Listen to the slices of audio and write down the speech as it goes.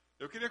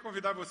queria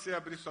convidar você a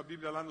abrir sua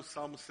Bíblia lá no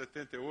Salmo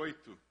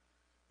 78,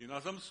 e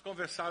nós vamos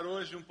conversar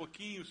hoje um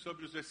pouquinho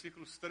sobre os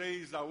versículos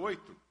 3 a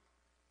 8.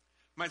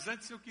 Mas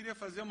antes eu queria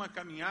fazer uma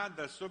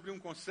caminhada sobre um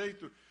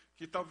conceito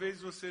que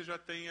talvez você já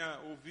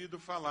tenha ouvido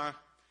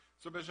falar,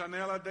 sobre a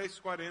Janela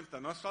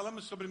 1040. Nós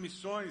falamos sobre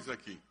missões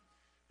aqui,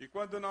 e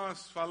quando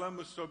nós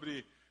falamos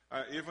sobre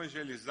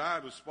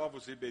evangelizar os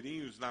povos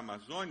ribeirinhos na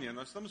Amazônia,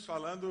 nós estamos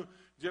falando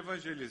de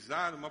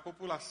evangelizar uma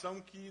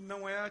população que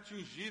não é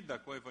atingida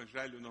com o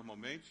evangelho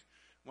normalmente,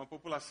 uma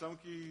população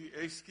que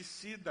é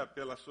esquecida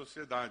pela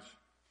sociedade.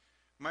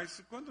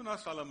 Mas quando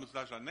nós falamos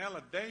da Janela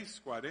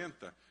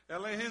 1040,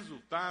 ela é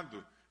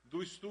resultado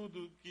do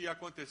estudo que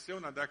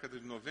aconteceu na década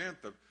de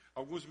 90,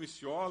 alguns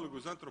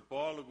missiólogos,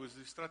 antropólogos,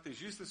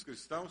 estrategistas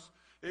cristãos,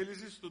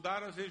 eles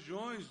estudaram as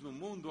regiões no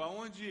mundo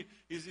onde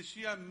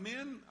existia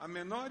a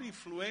menor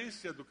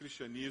influência do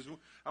cristianismo,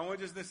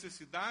 onde as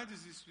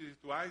necessidades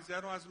espirituais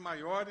eram as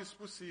maiores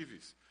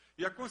possíveis.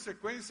 E a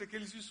consequência é que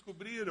eles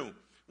descobriram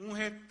um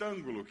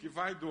retângulo que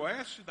vai do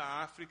oeste da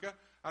África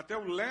até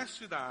o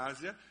leste da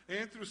Ásia,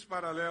 entre os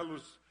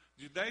paralelos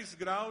de 10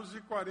 graus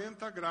e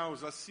 40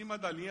 graus, acima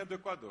da linha do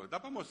Equador. Dá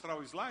para mostrar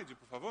o slide,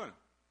 por favor?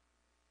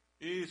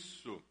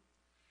 Isso.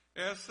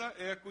 Essa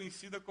é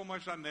conhecida como a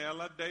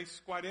Janela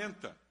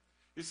 1040.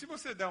 E se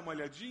você der uma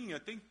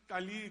olhadinha, tem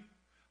ali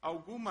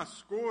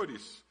algumas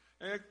cores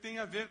que tem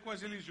a ver com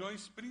as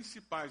religiões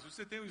principais.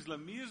 Você tem o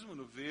islamismo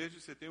no verde,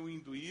 você tem o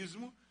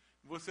hinduísmo,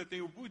 você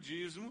tem o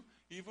budismo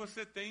e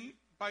você tem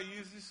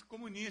países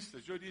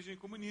comunistas, de origem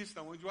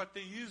comunista, onde o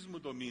ateísmo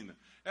domina.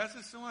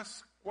 Essas são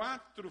as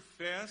 4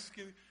 fés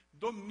que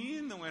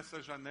dominam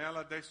essa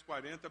Janela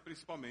 1040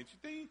 principalmente.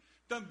 Tem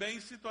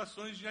também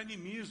situações de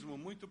animismo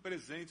muito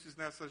presentes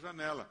nessa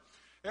janela.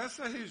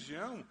 Essa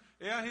região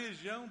é a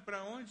região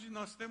para onde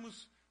nós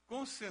temos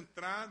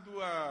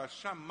concentrado a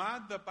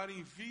chamada para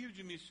envio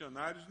de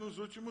missionários nos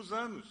últimos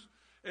anos.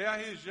 É a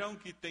região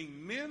que tem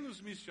menos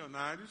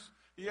missionários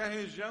e é a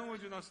região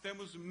onde nós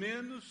temos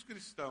menos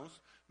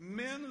cristãos,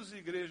 menos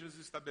igrejas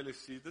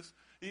estabelecidas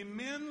e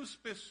menos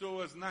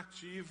pessoas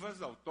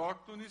nativas,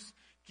 autóctones,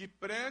 que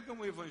pregam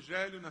o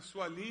evangelho na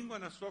sua língua,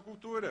 na sua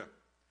cultura.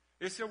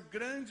 Esse é o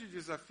grande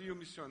desafio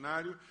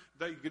missionário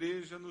da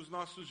igreja nos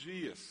nossos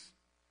dias.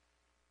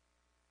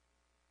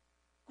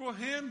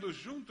 Correndo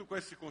junto com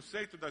esse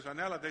conceito da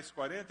Janela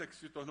 1040, que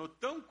se tornou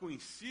tão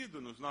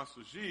conhecido nos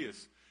nossos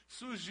dias,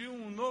 surgiu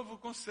um novo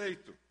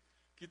conceito,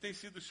 que tem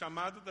sido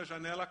chamado da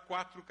Janela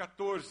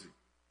 414.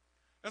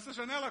 Essa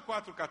Janela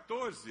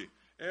 414,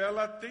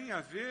 ela tem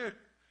a ver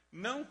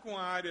não com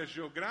a área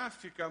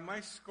geográfica,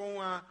 mas com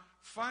a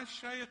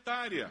faixa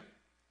etária.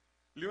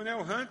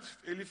 Lionel Hunt,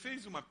 ele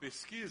fez uma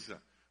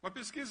pesquisa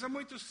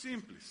muito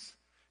simples.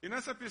 E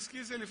nessa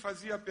pesquisa ele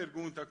fazia a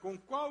pergunta: com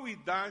qual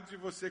idade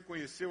você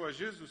conheceu a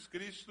Jesus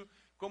Cristo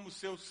como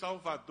seu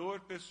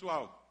Salvador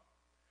pessoal?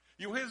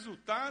 E o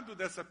resultado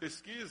dessa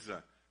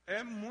pesquisa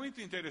é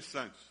muito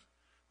interessante,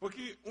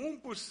 porque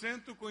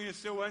 1%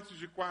 conheceu antes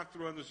de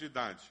 4 anos de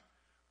idade.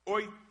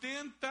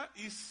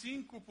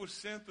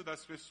 85%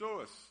 das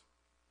pessoas,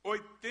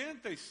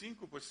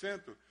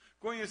 85%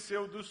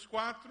 conheceu dos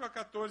 4 a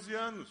 14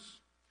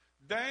 anos.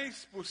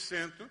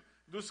 10%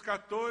 dos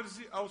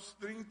 14 aos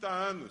 30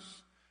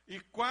 anos. E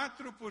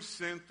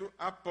 4%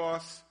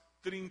 após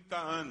 30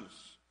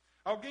 anos.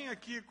 Alguém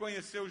aqui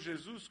conheceu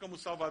Jesus como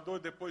Salvador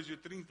depois de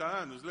 30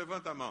 anos?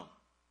 Levanta a mão.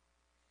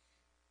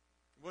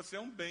 Você é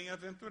um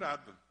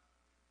bem-aventurado.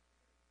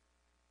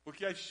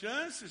 Porque as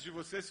chances de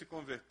você se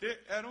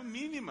converter eram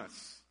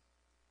mínimas.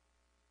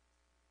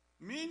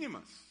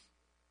 Mínimas.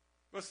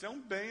 Você é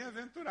um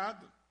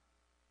bem-aventurado.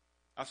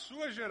 A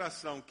sua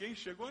geração, quem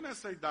chegou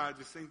nessa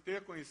idade sem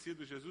ter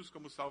conhecido Jesus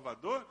como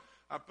Salvador,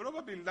 a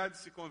probabilidade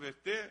de se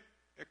converter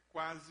é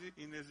quase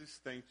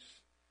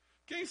inexistente.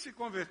 Quem se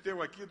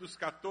converteu aqui dos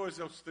 14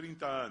 aos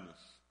 30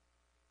 anos?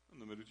 O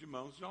número de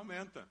mãos já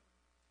aumenta.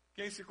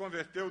 Quem se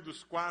converteu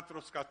dos 4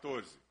 aos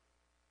 14?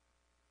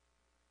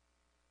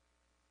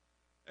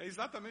 É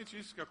exatamente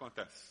isso que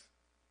acontece.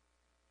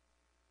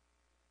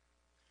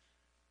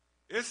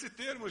 Esse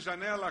termo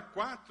Janela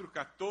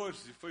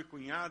 414 foi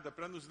cunhada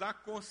para nos dar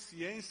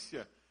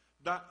consciência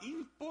da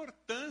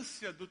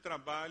importância do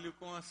trabalho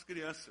com as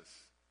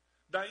crianças,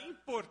 da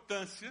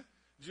importância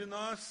de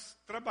nós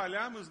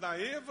trabalharmos na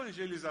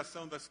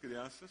evangelização das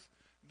crianças,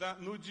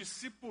 no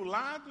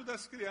discipulado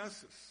das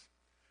crianças.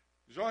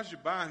 George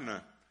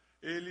Barna,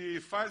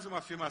 ele faz uma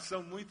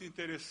afirmação muito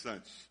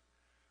interessante.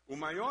 O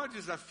maior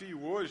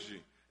desafio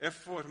hoje é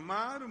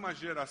formar uma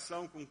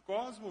geração com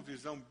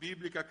cosmovisão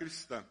bíblica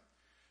cristã.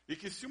 E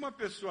que se uma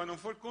pessoa não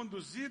for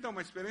conduzida a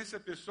uma experiência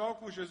pessoal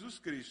com Jesus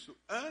Cristo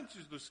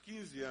antes dos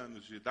 15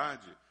 anos de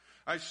idade,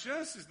 as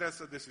chances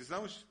dessa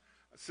decisão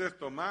ser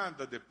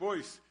tomada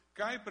depois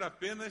cai para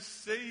apenas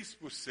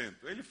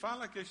 6%. Ele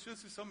fala que as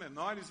chances são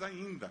menores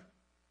ainda.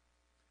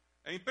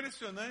 É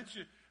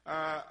impressionante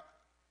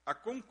a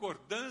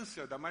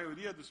concordância da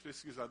maioria dos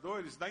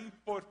pesquisadores da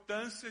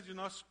importância de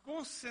nós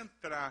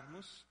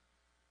concentrarmos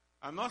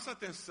a nossa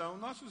atenção,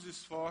 nossos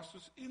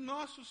esforços e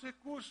nossos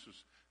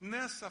recursos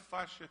nessa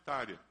faixa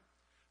etária.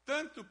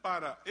 tanto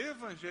para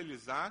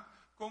evangelizar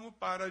como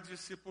para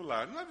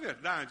discipular. Não é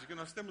verdade que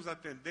nós temos a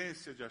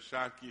tendência de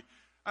achar que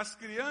as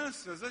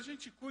crianças, a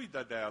gente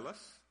cuida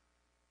delas,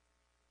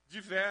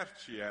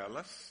 diverte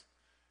elas,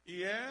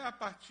 e é a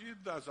partir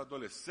das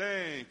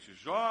adolescentes,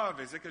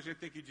 jovens, é que a gente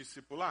tem que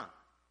discipular?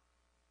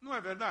 Não é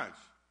verdade?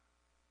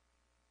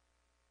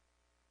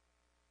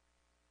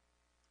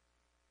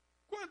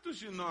 Quantos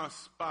de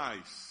nós,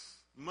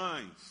 pais,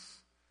 mães,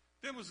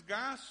 temos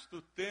gasto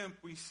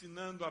tempo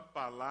ensinando a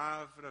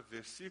palavra,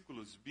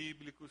 versículos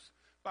bíblicos,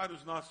 para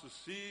os nossos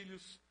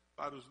filhos,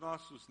 para os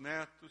nossos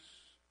netos,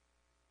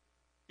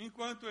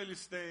 enquanto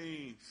eles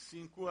têm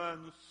 5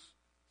 anos,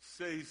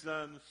 6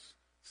 anos,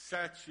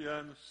 7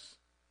 anos?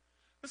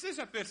 Você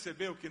já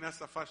percebeu que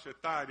nessa faixa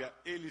etária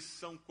eles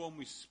são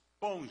como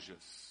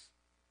esponjas?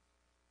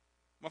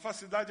 Uma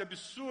facilidade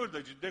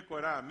absurda de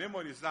decorar,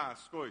 memorizar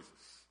as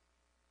coisas.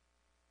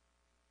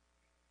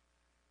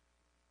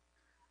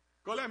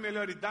 Qual é a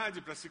melhor idade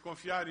para se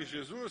confiar em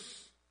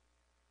Jesus?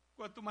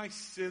 Quanto mais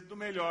cedo,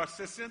 melhor.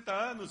 60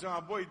 anos é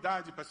uma boa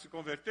idade para se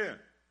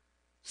converter?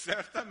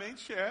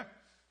 Certamente é.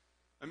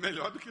 É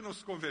melhor do que não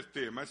se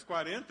converter, mas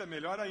 40 é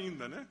melhor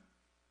ainda, né?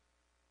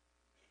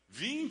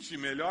 20,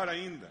 melhor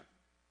ainda.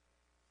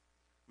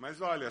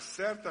 Mas olha,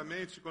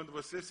 certamente quando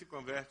você se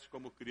converte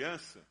como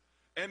criança,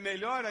 é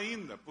melhor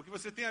ainda, porque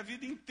você tem a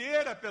vida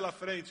inteira pela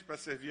frente para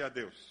servir a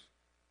Deus.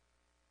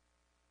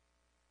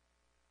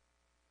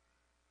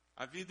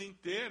 A vida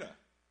inteira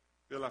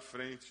pela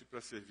frente para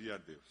servir a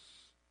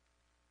Deus.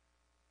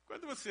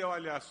 Quando você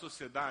olha a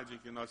sociedade em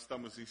que nós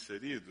estamos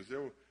inseridos,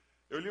 eu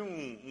li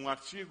um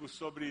artigo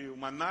sobre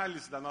uma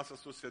análise da nossa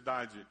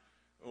sociedade,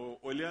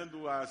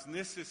 olhando as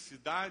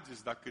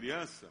necessidades da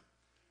criança.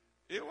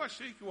 Eu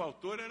achei que o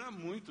autor era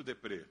muito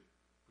deprê,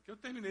 porque eu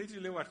terminei de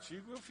ler o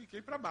artigo e eu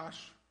fiquei para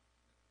baixo.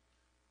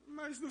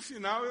 Mas no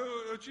final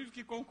eu tive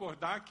que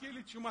concordar que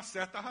ele tinha uma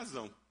certa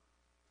razão.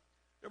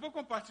 Eu vou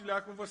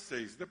compartilhar com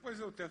vocês, depois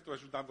eu tento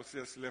ajudar você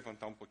a se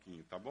levantar um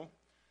pouquinho, tá bom?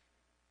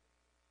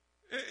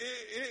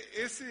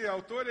 Esse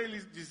autor, ele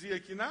dizia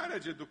que na área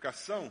de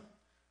educação,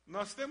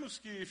 nós temos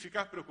que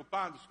ficar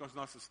preocupados com as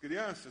nossas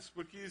crianças,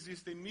 porque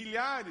existem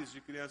milhares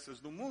de crianças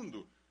no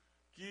mundo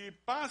que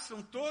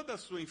passam toda a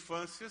sua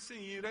infância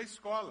sem ir à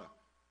escola,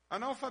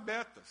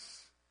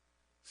 analfabetas,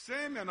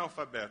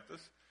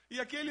 semi-analfabetas, e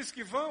aqueles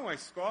que vão à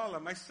escola,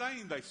 mas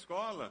saem da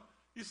escola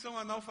e são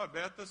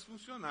analfabetas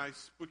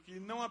funcionais, porque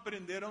não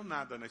aprenderam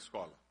nada na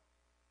escola.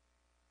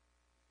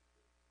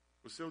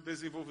 O seu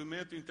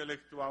desenvolvimento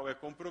intelectual é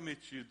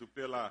comprometido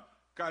pela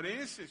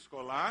carência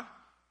escolar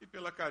e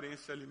pela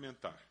carência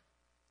alimentar.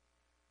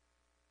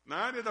 Na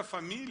área da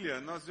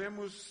família, nós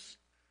vemos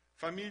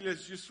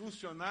famílias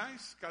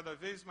disfuncionais cada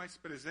vez mais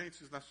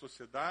presentes na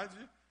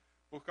sociedade,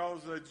 por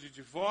causa de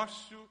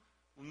divórcio.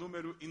 Um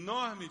número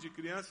enorme de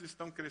crianças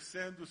estão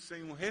crescendo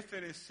sem um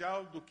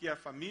referencial do que é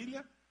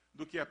família,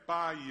 do que é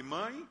pai e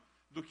mãe,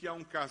 do que é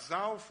um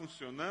casal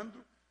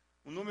funcionando.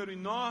 Um número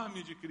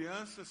enorme de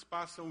crianças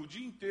passam o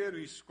dia inteiro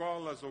em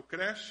escolas ou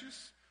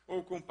creches,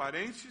 ou com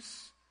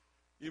parentes,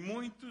 e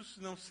muitos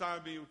não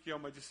sabem o que é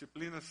uma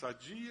disciplina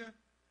sadia,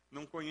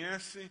 não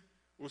conhecem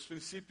os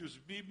princípios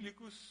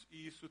bíblicos,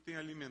 e isso tem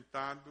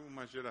alimentado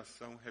uma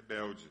geração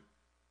rebelde.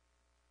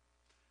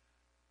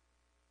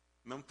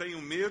 Não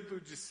tenham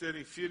medo de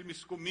serem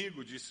firmes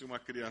comigo, disse uma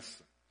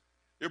criança.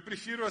 Eu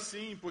prefiro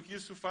assim, porque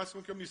isso faz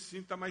com que eu me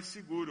sinta mais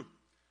seguro.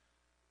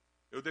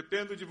 Eu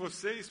dependo de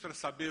vocês para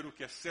saber o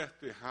que é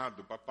certo e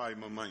errado, papai e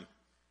mamãe.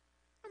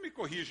 Não me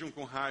corrijam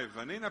com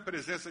raiva, nem na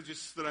presença de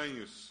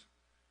estranhos.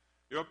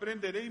 Eu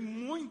aprenderei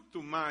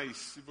muito mais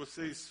se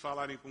vocês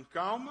falarem com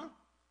calma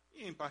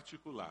e em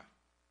particular.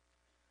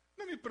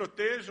 Não me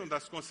protejam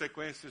das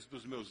consequências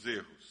dos meus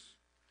erros.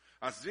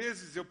 Às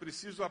vezes eu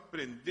preciso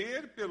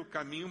aprender pelo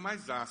caminho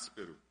mais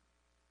áspero.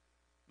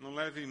 Não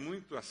levem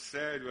muito a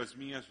sério as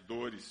minhas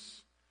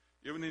dores.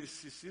 Eu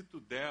necessito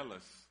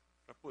delas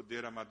para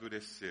poder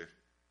amadurecer.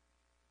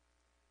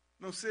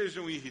 Não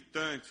sejam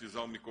irritantes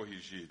ao me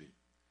corrigirem.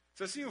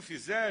 Se assim o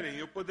fizerem,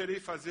 eu poderei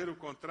fazer o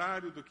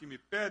contrário do que me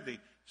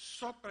pedem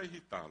só para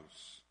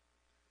irritá-los.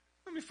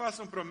 Não me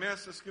façam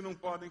promessas que não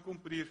podem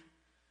cumprir.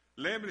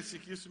 Lembre-se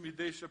que isso me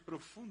deixa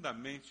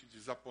profundamente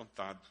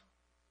desapontado.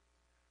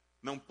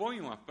 Não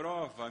ponham à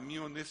prova a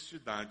minha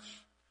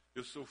honestidade.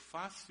 Eu sou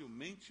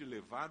facilmente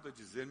levado a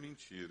dizer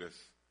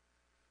mentiras.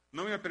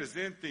 Não me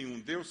apresentem um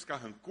Deus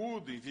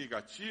carrancudo e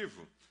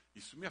vingativo,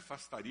 isso me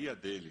afastaria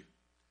dele.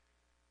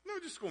 Não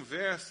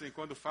desconversem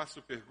quando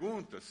faço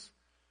perguntas,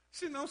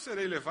 senão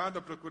serei levado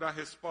a procurar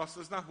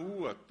respostas na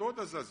rua,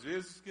 todas as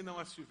vezes que não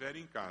as tiver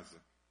em casa.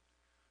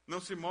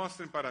 Não se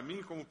mostrem para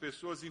mim como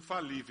pessoas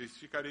infalíveis,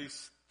 ficarei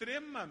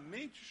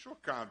extremamente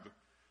chocado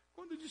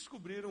quando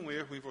descobrir um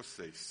erro em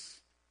vocês.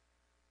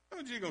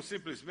 Não digam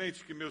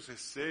simplesmente que meus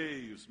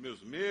receios,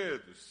 meus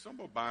medos são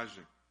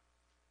bobagem.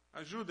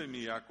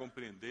 Ajudem-me a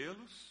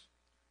compreendê-los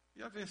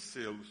e a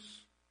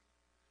vencê-los.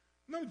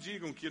 Não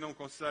digam que não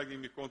conseguem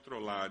me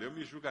controlar, eu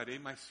me julgarei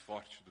mais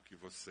forte do que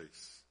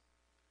vocês.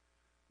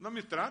 Não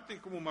me tratem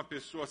como uma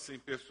pessoa sem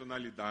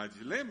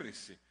personalidade.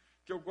 Lembrem-se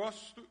que eu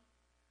gosto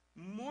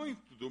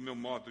muito do meu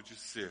modo de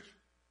ser.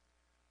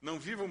 Não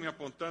vivam me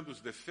apontando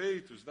os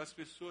defeitos das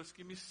pessoas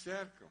que me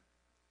cercam.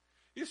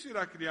 Isso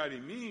irá criar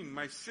em mim,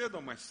 mais cedo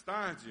ou mais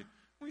tarde,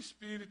 um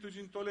espírito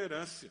de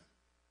intolerância.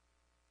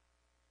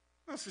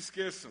 Não se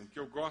esqueçam que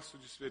eu gosto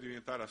de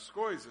experimentar as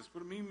coisas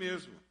por mim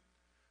mesmo.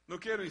 Não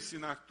quero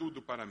ensinar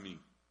tudo para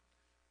mim.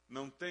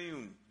 Não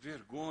tenho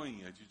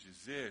vergonha de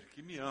dizer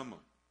que me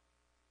amam.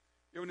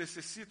 Eu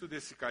necessito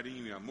desse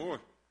carinho e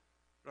amor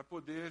para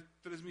poder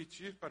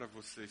transmitir para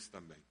vocês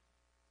também.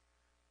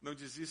 Não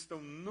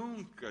desistam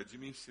nunca de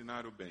me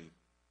ensinar o bem,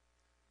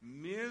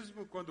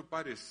 mesmo quando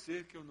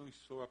parecer que eu não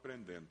estou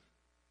aprendendo.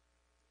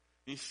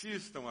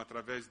 Insistam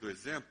através do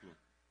exemplo,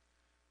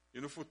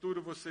 e no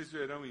futuro vocês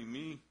verão em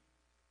mim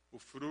o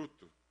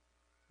fruto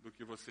do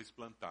que vocês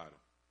plantaram.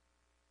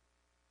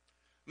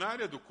 Na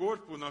área do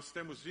corpo, nós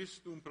temos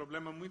visto um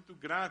problema muito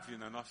grave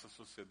na nossa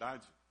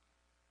sociedade.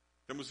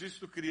 Temos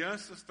visto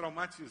crianças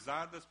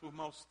traumatizadas por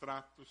maus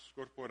tratos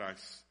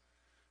corporais.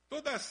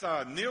 Toda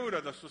essa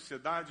neura da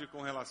sociedade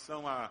com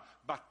relação a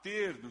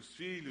bater nos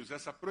filhos,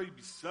 essa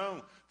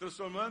proibição,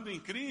 transformando em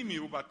crime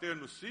o bater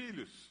nos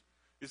filhos,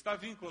 está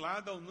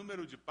vinculada ao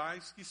número de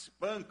pais que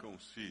espancam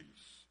os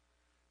filhos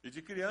e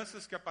de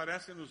crianças que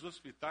aparecem nos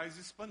hospitais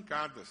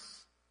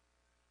espancadas.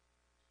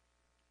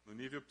 No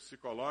nível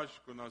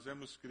psicológico, nós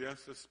vemos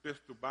crianças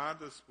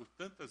perturbadas por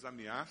tantas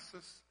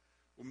ameaças,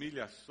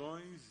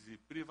 humilhações e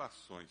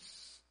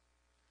privações.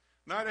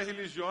 Na área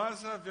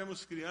religiosa,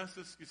 vemos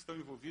crianças que estão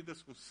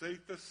envolvidas com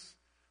seitas,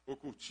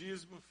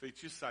 ocultismo,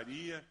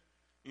 feitiçaria,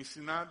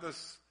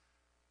 ensinadas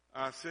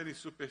a serem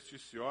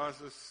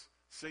supersticiosas,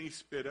 sem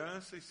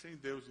esperança e sem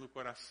Deus no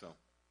coração.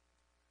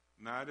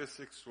 Na área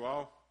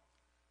sexual,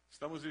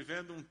 estamos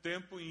vivendo um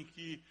tempo em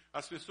que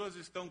as pessoas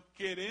estão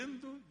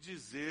querendo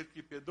dizer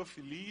que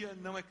pedofilia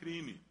não é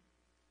crime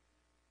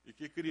e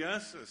que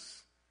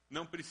crianças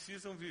não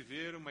precisam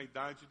viver uma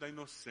idade da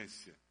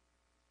inocência.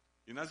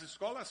 E nas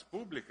escolas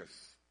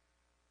públicas,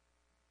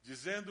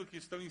 dizendo que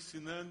estão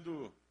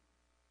ensinando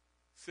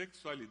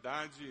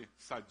sexualidade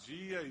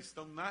sadia,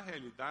 estão, na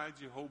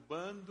realidade,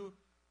 roubando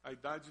a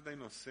idade da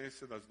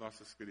inocência das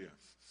nossas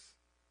crianças.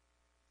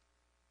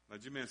 Na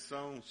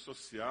dimensão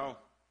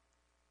social,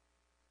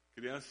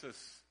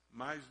 crianças,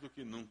 mais do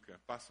que nunca,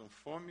 passam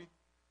fome,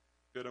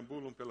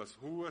 perambulam pelas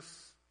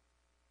ruas,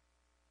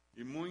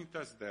 e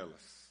muitas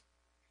delas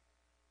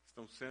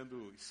estão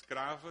sendo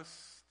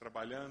escravas,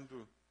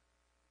 trabalhando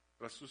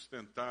para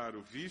sustentar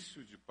o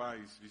vício de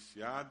pais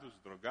viciados,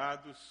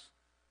 drogados,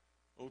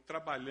 ou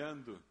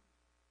trabalhando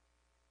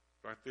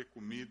para ter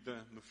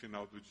comida no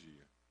final do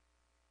dia.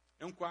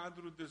 É um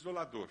quadro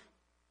desolador,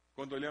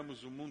 quando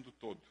olhamos o mundo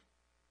todo.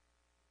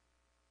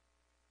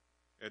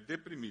 É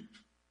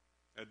deprimente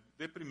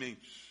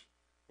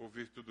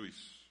ouvir tudo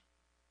isso.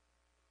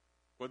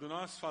 Quando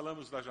nós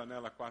falamos da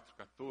Janela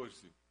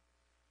 4,14,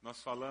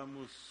 nós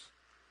falamos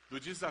do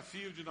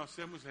desafio de nós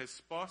sermos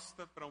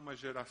resposta para uma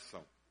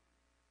geração.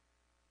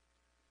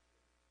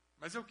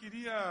 Mas eu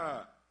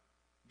queria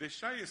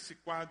deixar esse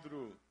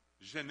quadro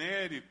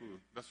genérico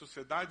da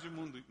sociedade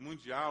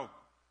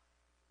mundial,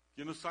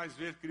 que nos faz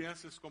ver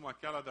crianças como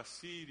aquela da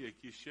Síria,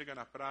 que chega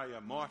na praia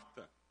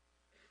morta,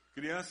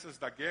 crianças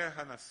da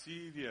guerra na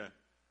Síria,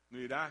 no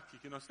Iraque,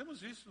 que nós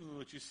temos visto no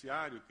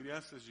noticiário,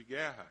 crianças de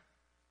guerra,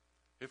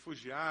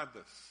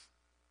 refugiadas,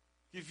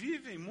 que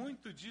vivem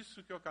muito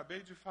disso que eu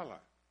acabei de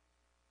falar.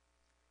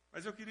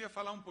 Mas eu queria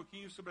falar um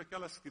pouquinho sobre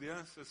aquelas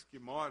crianças que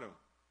moram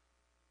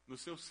no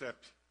seu CEP,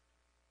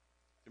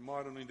 que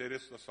moram no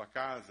endereço da sua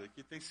casa e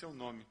que tem seu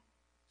nome,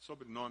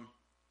 sobrenome.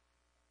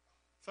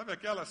 Sabe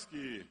aquelas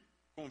que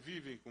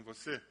convivem com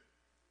você?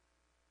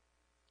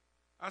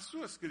 As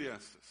suas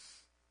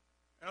crianças,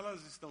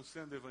 elas estão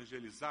sendo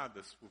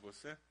evangelizadas por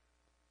você?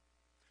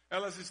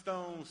 Elas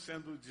estão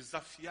sendo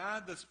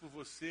desafiadas por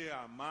você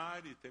a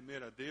amar e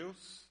temer a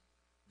Deus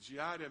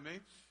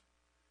diariamente?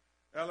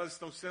 Elas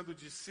estão sendo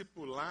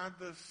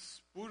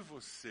discipuladas por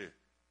você?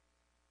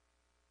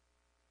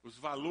 Os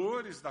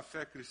valores da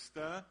fé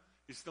cristã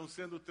estão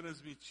sendo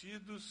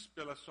transmitidos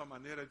pela sua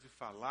maneira de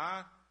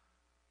falar,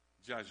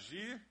 de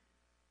agir?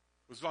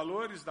 Os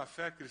valores da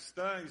fé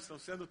cristã estão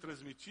sendo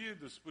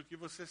transmitidos porque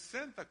você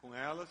senta com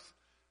elas,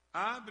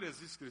 abre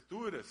as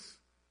Escrituras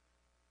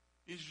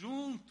e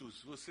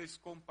juntos vocês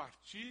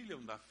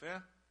compartilham da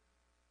fé?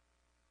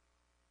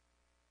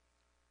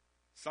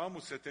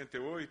 Salmo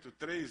 78,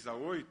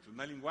 3-8,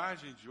 na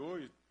linguagem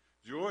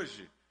de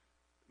hoje,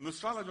 nos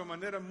fala de uma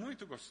maneira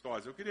muito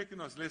gostosa. Eu queria que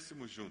nós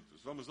lêssemos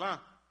juntos. Vamos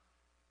lá?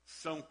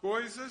 São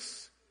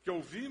coisas que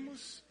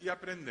ouvimos e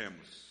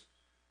aprendemos,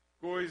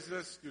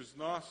 coisas que os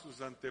nossos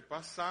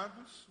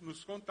antepassados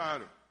nos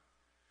contaram.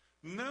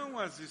 Não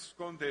as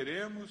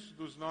esconderemos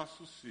dos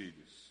nossos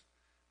filhos,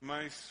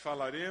 mas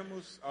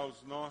falaremos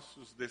aos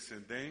nossos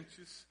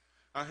descendentes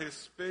a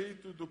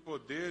respeito do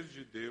poder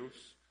de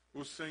Deus,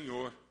 o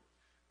Senhor,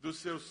 dos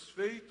seus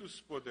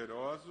feitos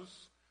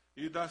poderosos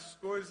e das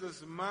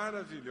coisas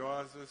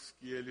maravilhosas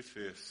que Ele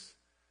fez.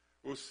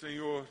 O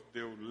Senhor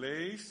deu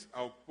leis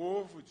ao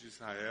povo de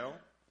Israel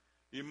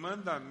e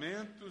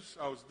mandamentos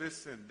aos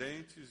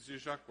descendentes de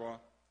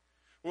Jacó.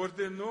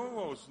 Ordenou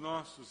aos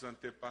nossos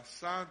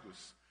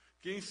antepassados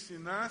que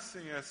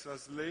ensinassem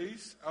essas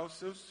leis aos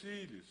seus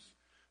filhos,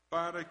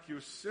 para que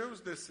os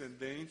seus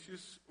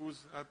descendentes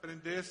os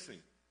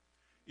aprendessem,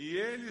 e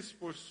eles,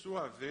 por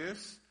sua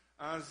vez,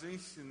 as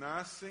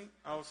ensinassem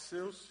aos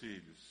seus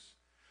filhos.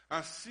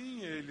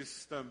 Assim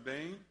eles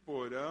também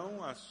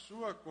porão a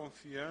sua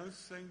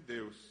confiança em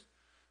Deus.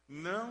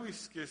 Não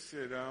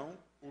esquecerão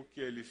o que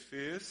ele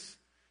fez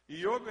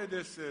e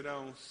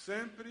obedecerão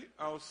sempre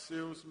aos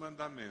seus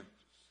mandamentos.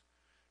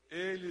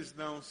 Eles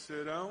não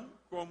serão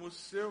como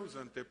seus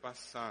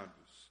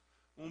antepassados,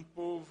 um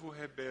povo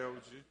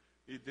rebelde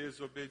e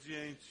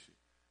desobediente,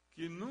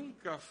 que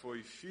nunca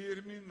foi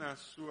firme na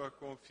sua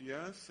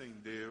confiança em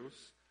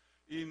Deus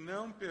e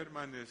não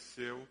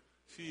permaneceu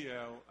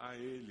fiel a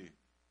Ele.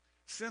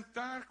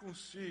 Sentar com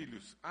os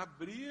filhos,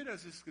 abrir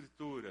as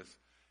Escrituras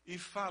e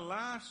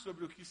falar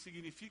sobre o que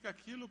significa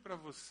aquilo para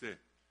você.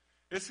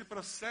 Esse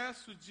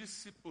processo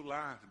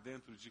discipular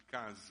dentro de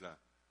casa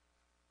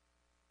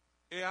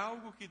é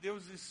algo que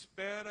Deus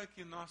espera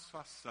que nós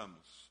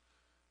façamos.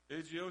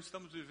 Ele e eu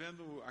estamos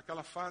vivendo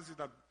aquela fase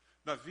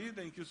da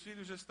vida em que os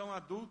filhos já estão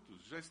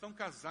adultos, já estão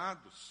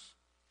casados.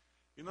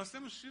 E nós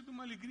temos tido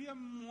uma alegria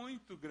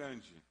muito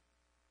grande.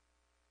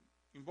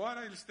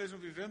 Embora eles estejam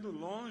vivendo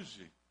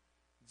longe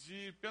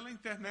pela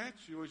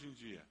internet hoje em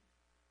dia.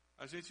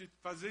 A gente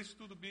fazer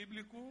estudo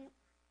bíblico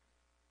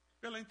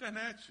pela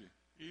internet.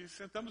 E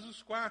sentamos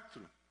os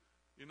 4.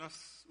 E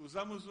nós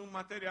usamos um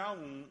material,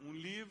 um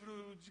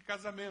livro de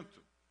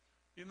casamento.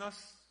 E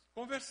nós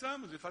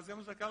conversamos e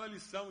fazemos aquela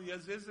lição. E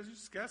às vezes a gente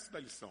esquece da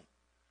lição.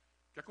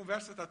 Que a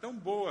conversa está tão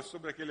boa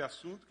sobre aquele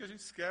assunto que a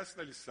gente esquece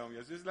da lição. E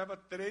às vezes leva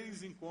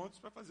 3 encontros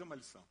para fazer uma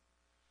lição.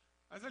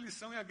 Mas a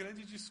lição é a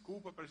grande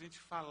desculpa para a gente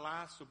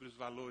falar sobre os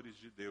valores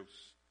de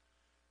Deus.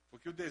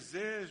 Porque o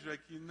desejo é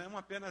que não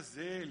apenas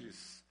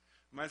eles,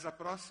 mas a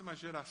próxima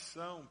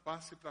geração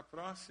passe para a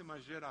próxima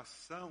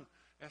geração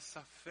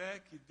essa fé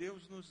que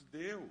Deus nos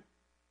deu.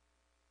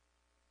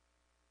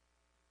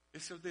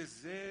 Esse é o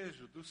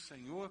desejo do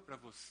Senhor para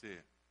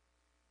você.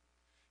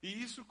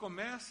 E isso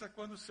começa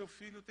quando o seu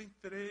filho tem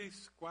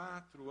 3,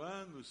 4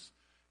 anos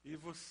e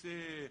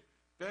você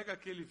pega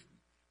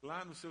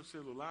lá no seu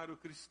celular, o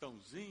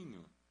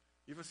Cristãozinho,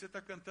 e você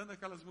está cantando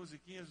aquelas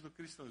musiquinhas do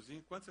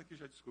Cristãozinho. Quantos aqui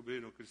já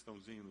descobriram o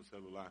Cristãozinho no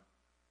celular?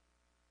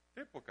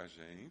 Tem pouca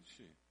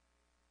gente.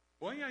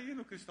 Põe aí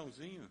no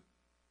Cristãozinho.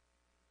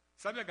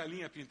 Sabe a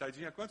galinha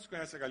pintadinha? Quantos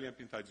conhecem a galinha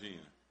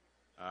pintadinha?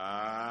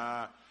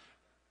 A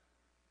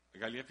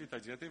galinha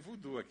pintadinha tem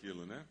voodoo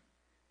aquilo, né?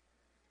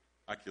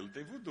 Aquilo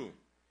tem voodoo.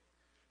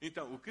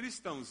 Então, o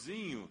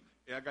Cristãozinho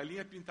é a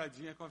galinha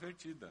pintadinha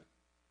convertida.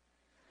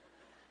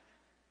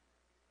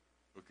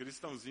 O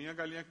Cristãozinho é a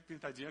galinha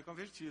pintadinha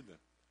convertida.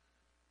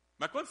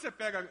 Mas quando você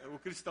pega o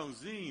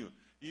Cristãozinho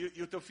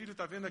e o teu filho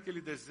está vendo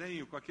aquele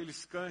desenho com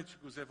aqueles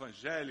cânticos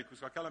evangélicos,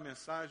 com aquela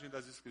mensagem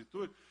das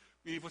Escrituras,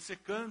 e você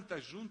canta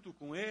junto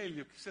com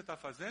ele, o que você está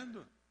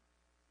fazendo?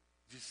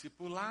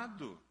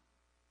 Discipulado.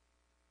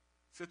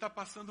 Você está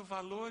passando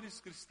valores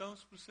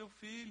cristãos para o seu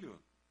filho.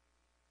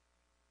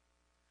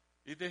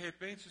 E de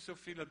repente o seu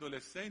filho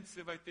adolescente,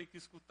 você vai ter que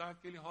escutar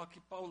aquele rock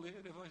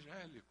pauleiro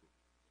evangélico.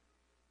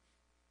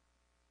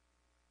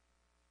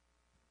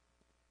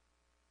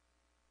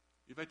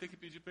 E vai ter que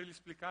pedir para ele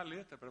explicar a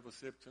letra para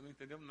você, porque você não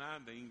entendeu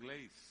nada em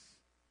inglês.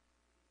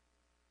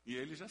 E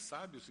ele já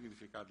sabe o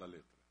significado da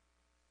letra.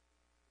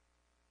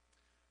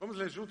 Vamos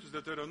ler juntos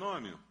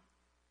Deuteronômio?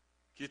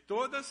 Que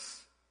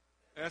todas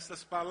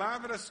essas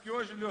palavras que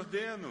hoje lhe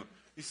ordeno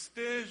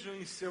estejam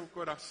em seu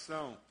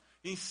coração.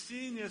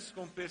 Ensine-as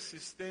com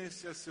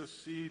persistência a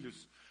seus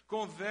filhos.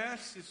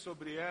 Converse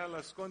sobre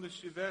elas quando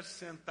estiver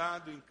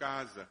sentado em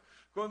casa,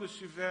 quando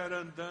estiver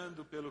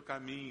andando pelo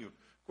caminho,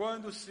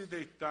 quando se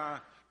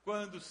deitar,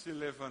 quando se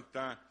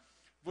levantar.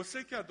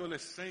 Você que é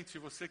adolescente,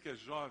 você que é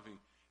jovem,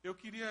 eu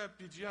queria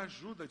pedir a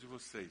ajuda de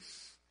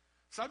vocês.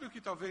 Sabe o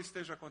que talvez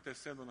esteja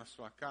acontecendo na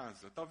sua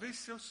casa? Talvez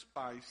seus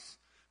pais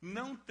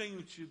não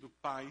tenham tido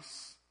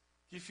pais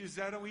que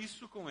fizeram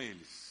isso com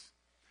eles.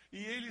 E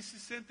eles se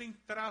sentem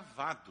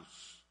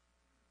travados.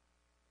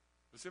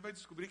 Você vai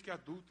descobrir que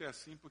adulto é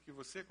assim, porque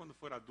você, quando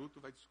for adulto,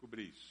 vai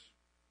descobrir isso.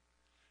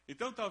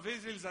 Então,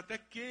 talvez eles até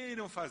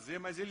queiram fazer,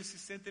 mas eles se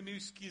sentem meio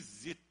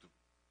esquisito.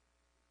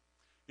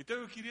 Então,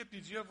 eu queria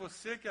pedir a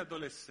você que é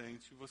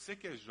adolescente, você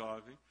que é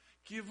jovem,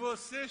 que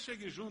você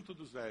chegue junto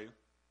dos velhos.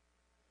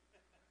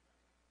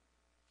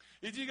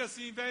 E diga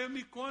assim, velho,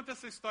 me conta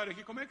essa história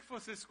aqui, como é que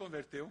você se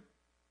converteu?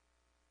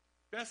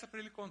 Peça para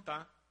ele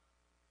contar.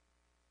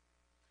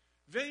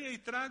 Venha e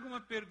traga uma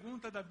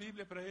pergunta da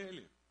Bíblia para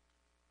ele.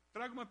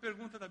 Traga uma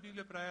pergunta da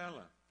Bíblia para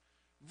ela.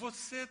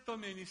 Você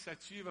tome a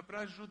iniciativa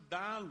para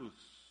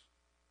ajudá-los.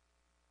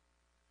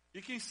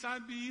 E quem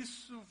sabe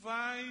isso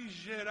vai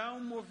gerar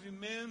um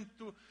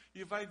movimento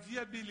e vai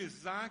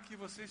viabilizar que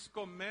vocês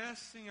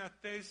comecem a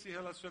ter esse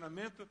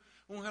relacionamento,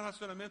 um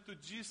relacionamento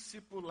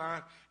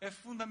discipular. É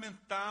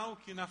fundamental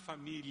que na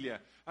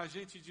família a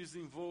gente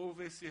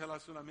desenvolva esse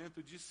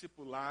relacionamento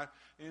discipular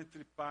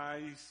entre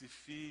pais e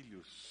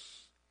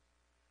filhos.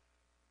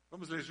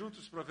 Vamos ler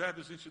juntos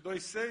Provérbios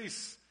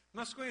 22:6.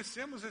 Nós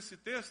conhecemos esse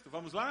texto,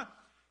 vamos lá?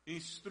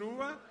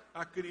 Instrua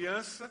a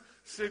criança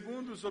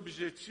segundo os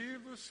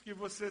objetivos que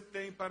você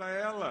tem para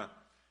ela,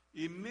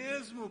 e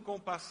mesmo com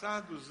o passar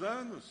dos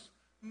anos,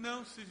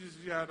 não se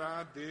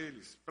desviará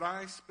deles.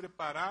 Pais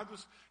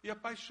preparados e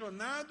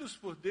apaixonados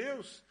por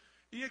Deus,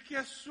 e que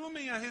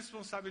assumem a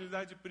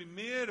responsabilidade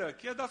primeira,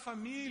 que é da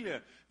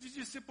família, de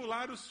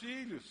discipular os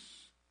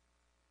filhos.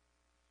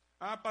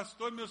 Ah,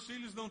 pastor, meus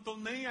filhos não estão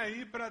nem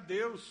aí para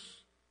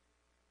Deus.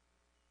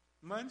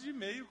 Mande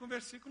e-mail com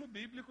versículo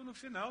bíblico no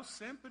final,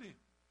 sempre.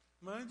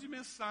 Mande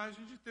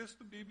mensagem de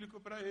texto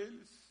bíblico para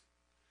eles.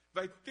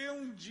 Vai ter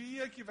um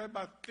dia que vai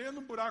bater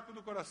no buraco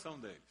do coração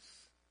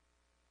deles.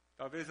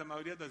 Talvez a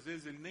maioria das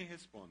vezes ele nem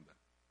responda.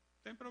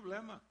 Não tem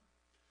problema.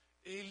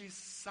 Ele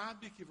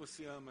sabe que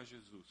você ama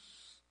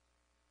Jesus.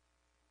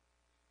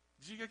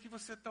 Diga que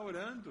você está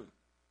orando.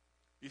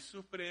 E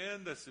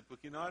surpreenda-se,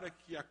 porque na hora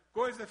que a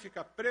coisa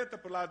fica preta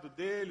para o lado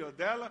dele ou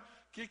dela,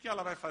 o que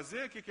ela vai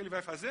fazer? O que ele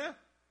vai fazer?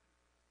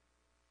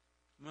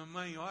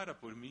 Mamãe, ora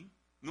por mim.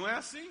 Não é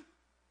assim?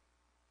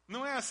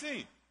 Não é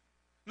assim?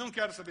 Não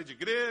quero saber de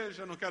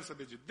igreja, não quero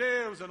saber de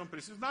Deus, eu não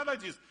preciso nada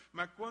disso.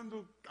 Mas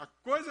quando a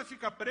coisa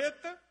fica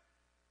preta,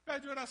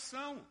 pede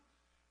oração.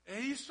 É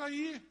isso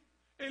aí.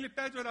 Ele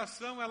pede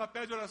oração, ela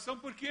pede oração,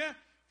 por quê?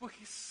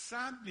 Porque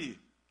sabe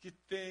que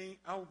tem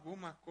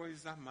alguma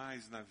coisa a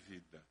mais na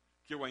vida,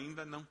 que eu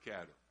ainda não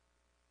quero.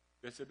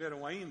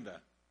 Perceberam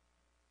ainda?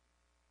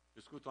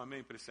 Escuta um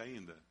amém para esse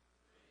ainda?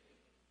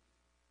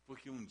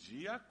 Porque um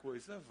dia a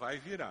coisa vai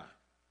virar.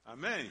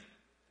 Amém?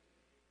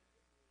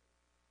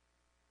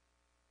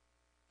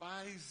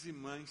 Pais e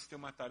mães têm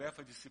uma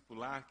tarefa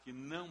discipular que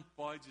não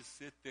pode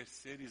ser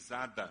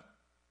terceirizada.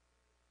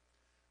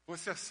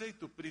 Você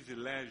aceita o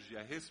privilégio e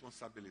a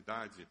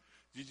responsabilidade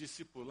de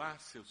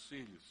discipular seus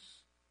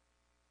filhos?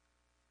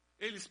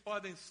 Eles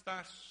podem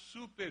estar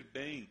super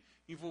bem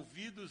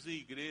envolvidos em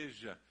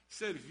igreja,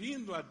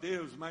 servindo a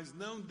Deus, mas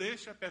não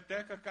deixe a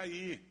peteca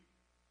cair.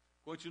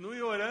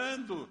 Continue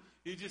orando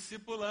e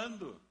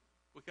discipulando,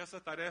 porque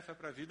essa tarefa é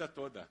para a vida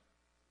toda.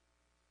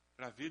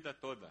 Para a vida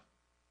toda.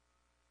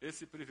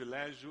 Esse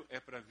privilégio é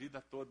para a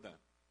vida toda.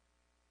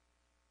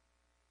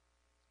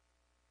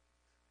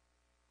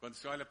 Quando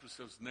você olha para os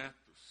seus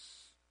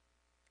netos,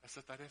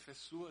 essa tarefa é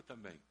sua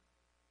também.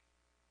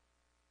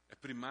 É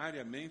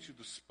primariamente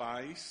dos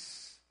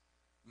pais,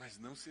 mas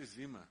não se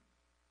exima.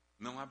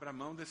 Não abra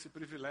mão desse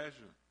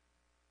privilégio.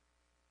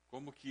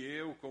 Como que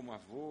eu, como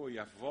avô e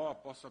avó,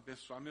 posso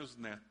abençoar meus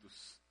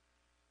netos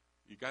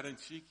e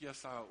garantir que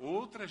essa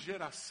outra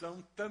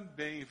geração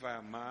também vai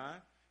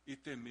amar e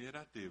temer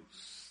a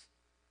Deus.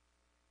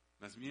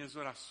 Nas minhas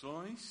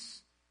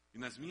orações e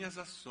nas minhas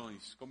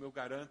ações, como eu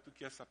garanto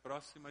que essa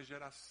próxima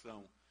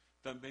geração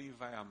também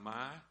vai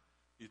amar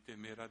e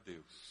temer a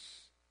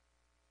Deus.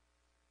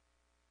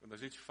 Quando a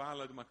gente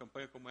fala de uma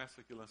campanha como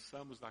essa que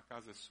lançamos na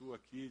Casa Sua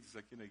Kids,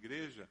 aqui na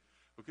igreja,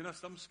 o que nós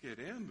estamos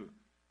querendo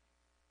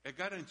é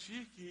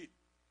garantir que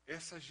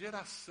essa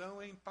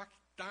geração é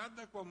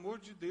impactada com o amor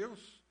de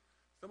Deus.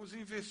 Estamos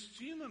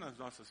investindo nas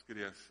nossas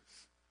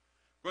crianças.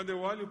 Quando eu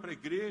olho para a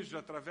igreja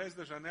através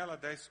da Janela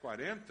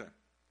 1040,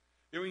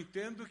 eu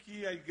entendo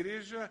que a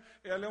igreja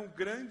ela é um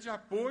grande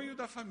apoio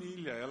da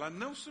família. Ela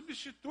não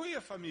substitui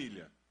a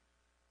família.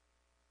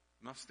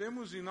 Nós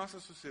temos em nossa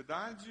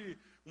sociedade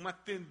uma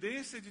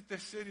tendência de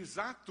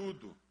terceirizar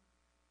tudo.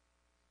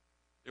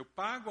 Eu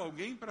pago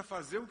alguém para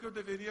fazer o que eu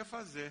deveria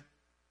fazer.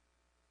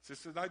 A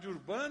sociedade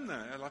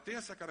urbana, ela tem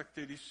essa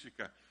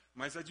característica,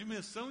 mas a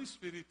dimensão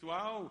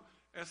espiritual,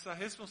 essa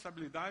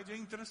responsabilidade é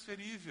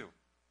intransferível.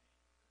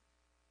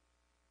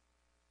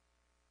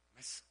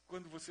 Mas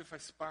quando você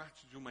faz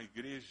parte de uma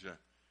igreja,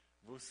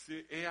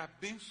 você é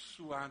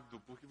abençoado,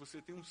 porque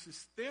você tem um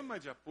sistema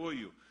de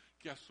apoio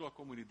que é a sua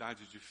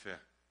comunidade de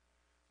fé.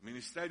 O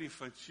ministério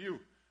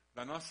infantil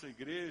da nossa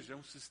igreja é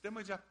um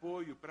sistema de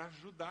apoio para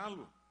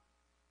ajudá-lo.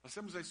 Nós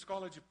temos a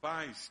escola de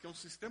pais, que é um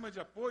sistema de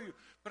apoio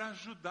para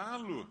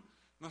ajudá-lo.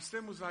 Nós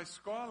temos a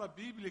escola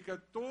bíblica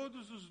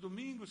todos os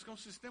domingos, que é um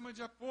sistema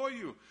de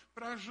apoio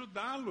para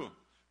ajudá-lo,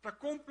 para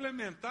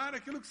complementar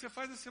aquilo que você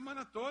faz a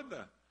semana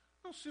toda.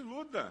 Não se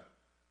iluda.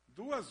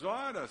 2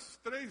 horas,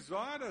 3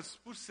 horas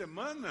por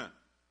semana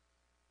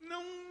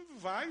não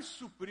vai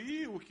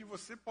suprir o que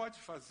você pode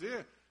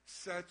fazer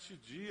 7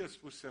 dias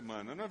por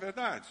semana, não é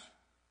verdade?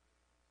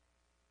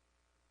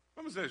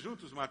 Vamos ler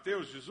juntos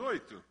Mateus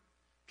 18?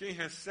 Quem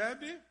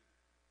recebe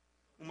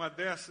uma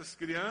dessas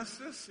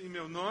crianças em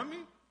meu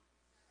nome,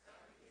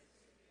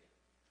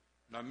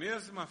 da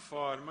mesma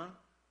forma,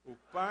 o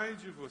Pai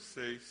de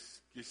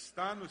vocês, que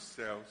está nos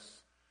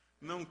céus,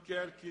 não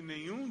quer que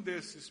nenhum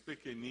desses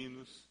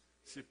pequeninos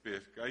se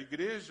perca. A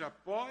igreja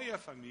apoia a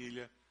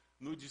família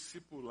no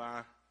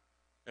discipular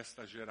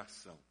esta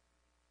geração.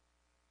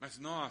 Mas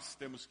nós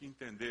temos que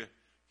entender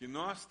que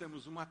nós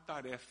temos uma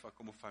tarefa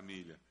como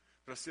família,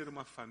 para ser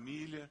uma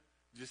família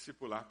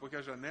discipular, porque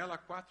a Janela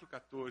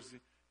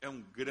 4,14 é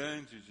um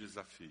grande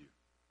desafio.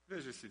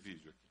 Veja esse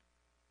vídeo aqui.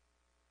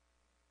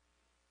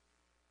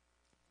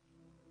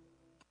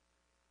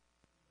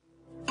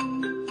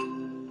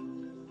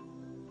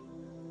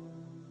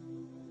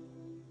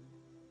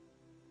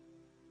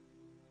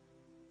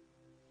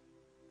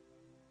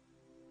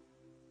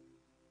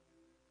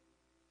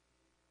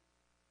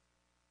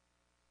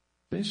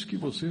 Penso que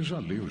você já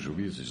leu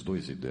Juízes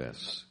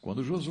 2:10.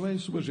 Quando Josué e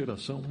sua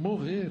geração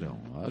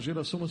morreram, a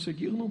geração a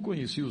seguir não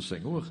conhecia o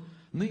Senhor,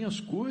 nem as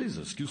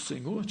coisas que o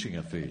Senhor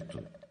tinha feito.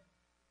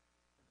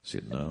 Se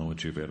não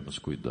tivermos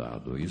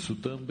cuidado, isso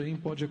também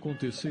pode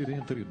acontecer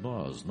entre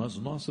nós, nas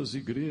nossas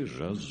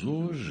igrejas,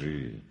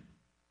 hoje.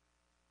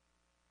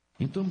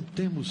 Então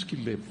temos que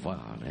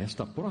levar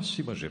esta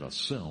próxima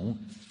geração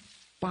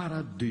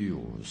para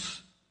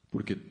Deus.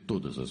 Porque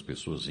todas as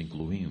pessoas,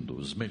 incluindo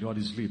os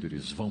melhores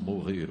líderes, vão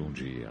morrer um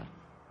dia.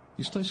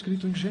 Está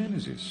escrito em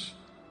Gênesis.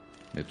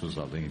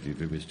 Metusalém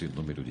viveu este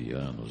número de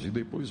anos e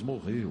depois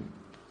morreu.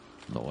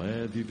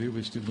 Noé viveu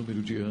este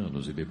número de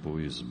anos e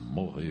depois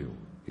morreu.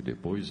 E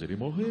depois ele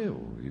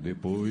morreu. E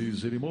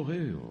depois ele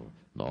morreu.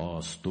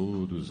 Nós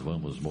todos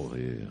vamos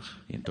morrer.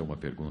 Então a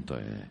pergunta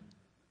é: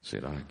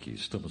 será que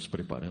estamos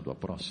preparando a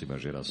próxima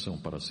geração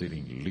para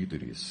serem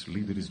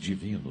líderes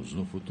divinos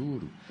no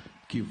futuro?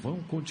 Que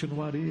vão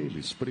continuar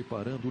eles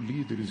preparando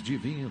líderes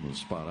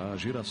divinos para a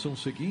geração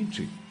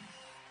seguinte?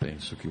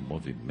 Penso que o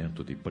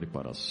movimento de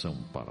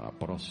preparação para a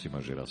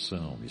próxima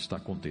geração está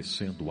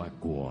acontecendo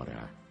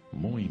agora.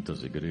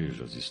 Muitas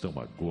igrejas estão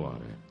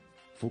agora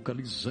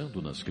focalizando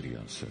nas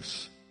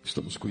crianças.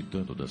 Estamos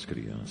cuidando das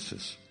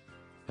crianças.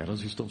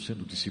 Elas estão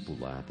sendo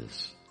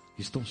discipuladas,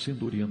 estão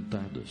sendo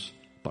orientadas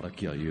para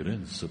que a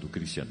herança do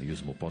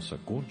cristianismo possa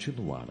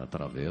continuar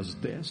através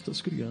destas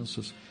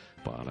crianças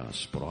para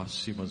as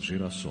próximas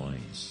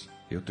gerações.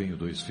 Eu tenho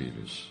 2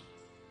 filhos,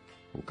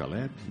 o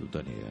Caleb e o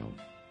Daniel.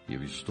 E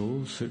eu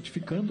estou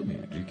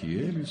certificando-me de que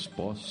eles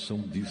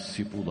possam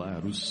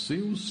discipular os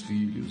seus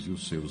filhos e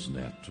os seus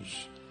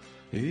netos.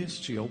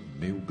 Este é o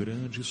meu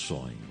grande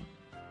sonho.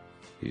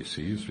 E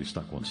se isso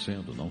está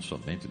acontecendo não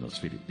somente nas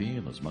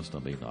Filipinas, mas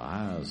também na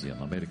Ásia,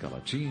 na América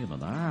Latina,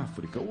 na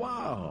África,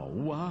 uau,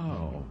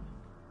 uau!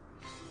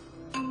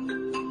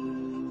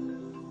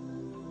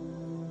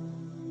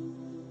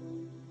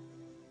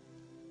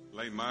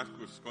 Lá em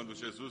Marcos, quando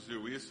Jesus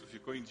viu isso,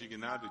 ficou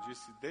indignado e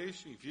disse: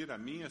 deixem vir a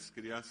mim as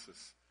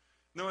crianças.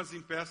 Não as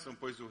impeçam,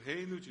 pois o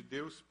reino de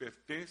Deus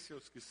pertence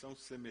aos que são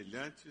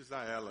semelhantes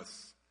a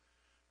elas.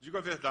 Digo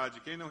a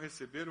verdade, quem não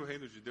receber o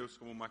reino de Deus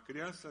como uma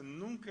criança,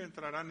 nunca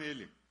entrará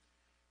nele.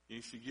 E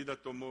em seguida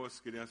tomou as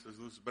crianças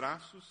nos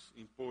braços,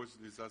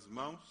 impôs-lhes as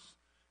mãos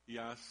e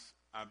as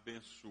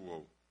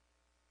abençoou.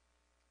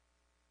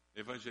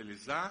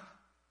 Evangelizar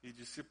e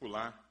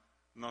discipular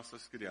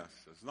nossas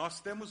crianças. Nós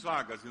temos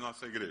vagas em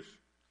nossa igreja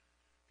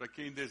para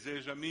quem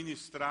deseja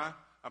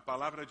ministrar a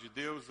palavra de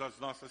Deus às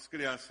nossas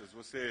crianças.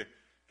 Você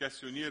quer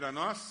se unir a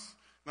nós?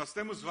 Nós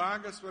temos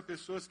vagas para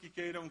pessoas que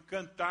queiram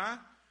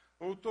cantar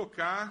ou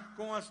tocar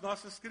com as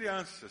nossas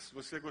crianças.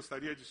 Você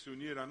gostaria de se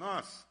unir a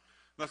nós?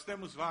 Nós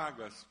temos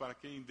vagas para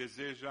quem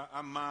deseja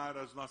amar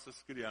as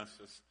nossas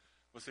crianças.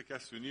 Você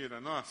quer se unir a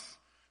nós?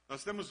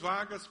 Nós temos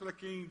vagas para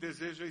quem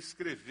deseja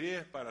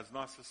escrever para as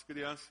nossas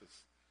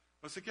crianças.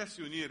 Você quer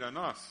se unir a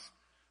nós?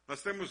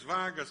 Nós temos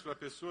vagas para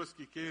pessoas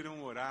que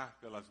queiram orar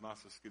pelas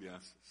nossas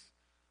crianças.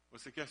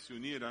 Você quer se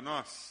unir a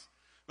nós?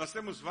 Nós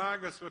temos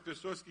vagas para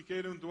pessoas que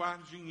queiram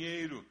doar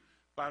dinheiro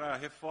para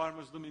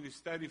reformas do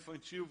Ministério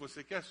Infantil.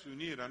 Você quer se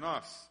unir a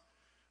nós?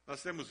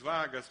 Nós temos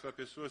vagas para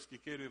pessoas que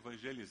queiram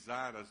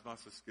evangelizar as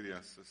nossas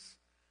crianças.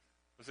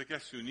 Você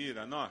quer se unir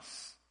a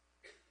nós?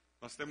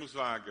 Nós temos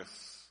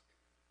vagas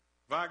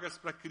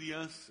para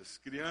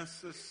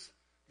crianças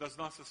das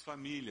nossas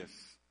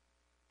famílias.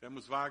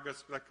 Temos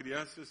vagas para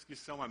crianças que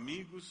são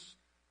amigos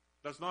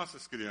das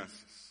nossas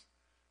crianças.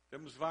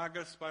 Temos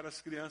vagas para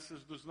as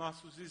crianças dos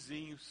nossos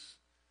vizinhos,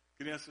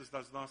 crianças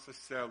das nossas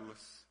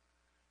células,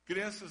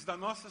 crianças da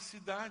nossa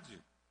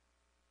cidade.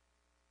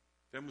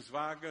 Temos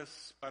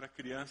vagas para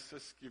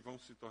crianças que vão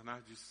se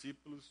tornar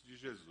discípulos de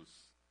Jesus.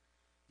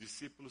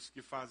 Discípulos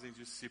que fazem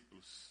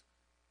discípulos,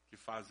 que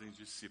fazem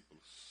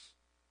discípulos.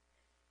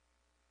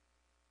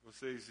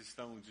 Vocês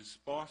estão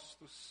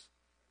dispostos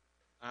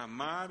a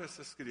amar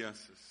essas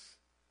crianças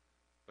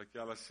para que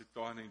elas se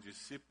tornem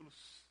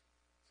discípulos?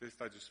 Você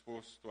está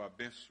disposto a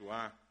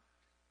abençoar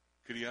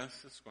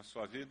crianças com a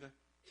sua vida?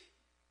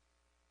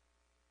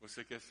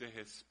 Você quer ser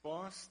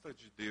resposta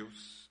de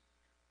Deus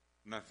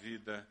na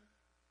vida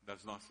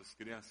das nossas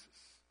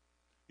crianças?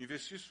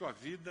 Investir sua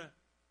vida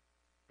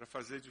para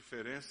fazer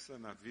diferença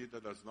na vida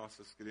das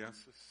nossas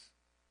crianças?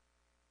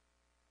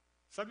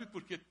 Sabe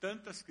por que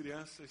tantas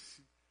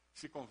crianças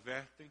se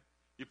convertem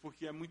e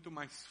porque é muito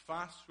mais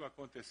fácil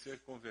acontecer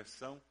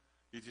conversão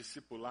e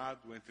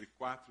discipulado entre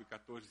 4 e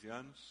 14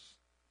 anos?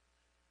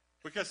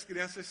 Porque as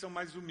crianças são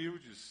mais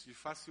humildes e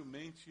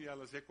facilmente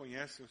elas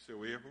reconhecem o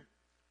seu erro.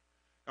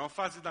 É uma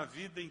fase da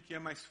vida em que é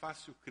mais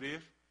fácil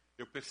crer.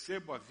 Eu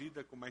percebo a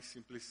vida com mais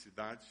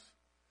simplicidade.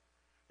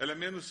 Ela é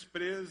menos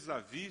presa a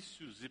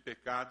vícios e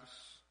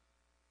pecados.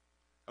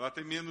 Ela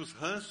tem menos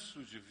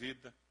ranço de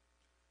vida.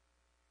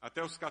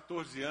 Até os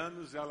 14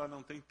 anos ela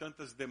não tem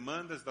tantas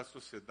demandas da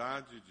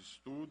sociedade de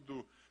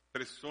estudo,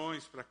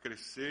 pressões para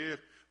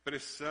crescer,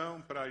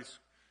 pressão para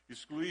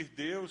excluir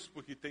Deus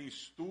porque tem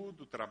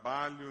estudo,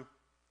 trabalho.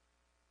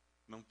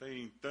 Não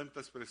tem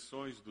tantas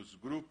pressões dos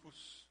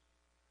grupos.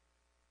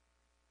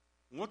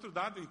 Um outro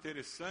dado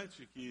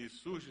interessante que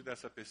surge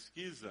dessa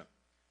pesquisa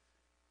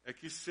é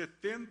que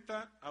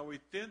 70 a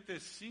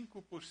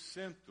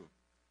 85%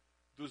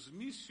 dos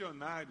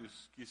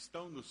missionários que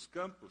estão nos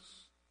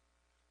campos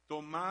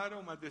tomaram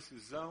uma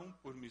decisão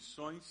por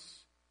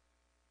missões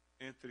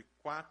entre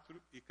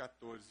 4 e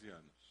 14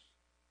 anos.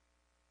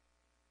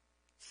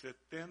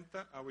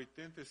 70 a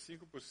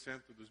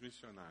 85% dos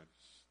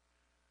missionários.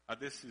 A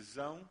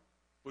decisão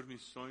por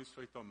missões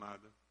foi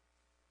tomada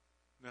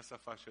nessa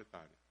faixa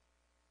etária.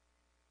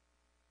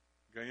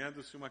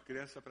 Ganhando-se uma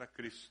criança para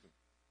Cristo,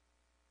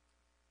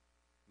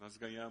 nós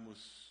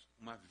ganhamos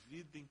uma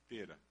vida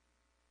inteira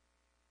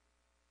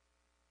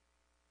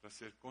para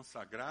ser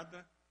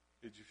consagrada,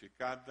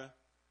 edificada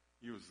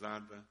e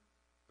usada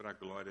para a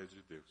glória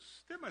de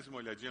Deus. Tem mais uma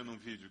olhadinha num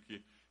vídeo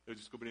que eu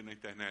descobri na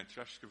internet,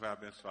 acho que vai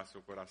abençoar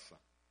seu coração.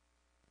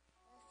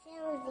 Você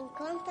nos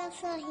encontra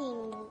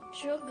sorrindo,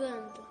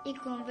 jogando e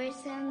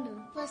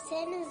conversando.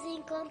 Você nos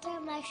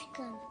encontra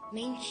machucando,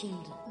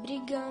 mentindo,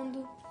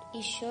 brigando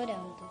e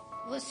chorando.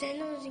 Você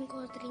nos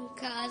encontra em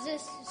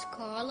casas,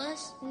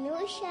 escolas,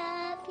 no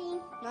shopping.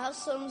 Nós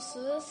somos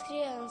suas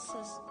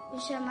crianças. O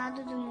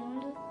chamado do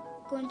mundo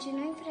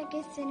continua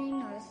enfraquecendo em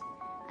nós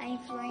a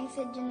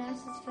influência de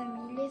nossas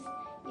famílias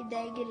e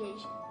da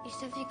igreja.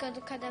 Está ficando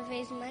cada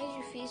vez mais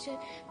difícil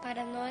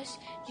para nós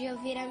de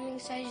ouvir a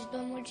mensagem do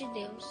amor de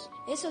Deus.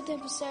 Esse é o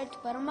tempo certo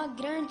para uma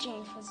grande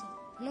ênfase.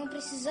 Não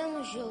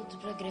precisamos de outro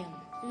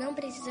programa. Não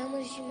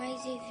precisamos de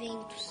mais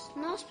eventos.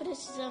 Nós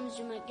precisamos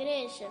de uma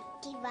igreja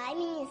que vai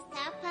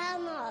ministrar para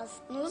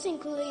nós, nos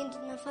incluindo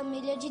na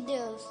família de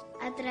Deus,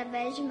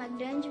 através de uma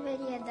grande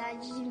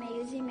variedade de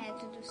meios e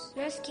métodos.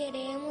 Nós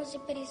queremos e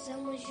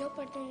precisamos de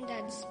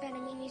oportunidades para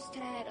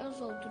ministrar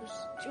aos outros,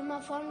 de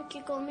uma forma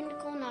que combine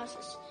com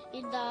nossas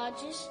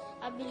idades,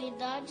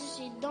 habilidades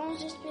e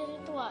dons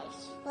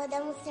espirituais.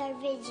 Podemos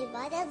servir de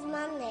várias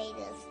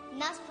maneiras.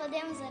 Nós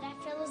podemos orar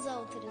pelos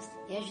outros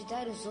e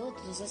ajudar os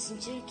outros a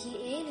sentir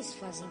que eles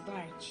fazem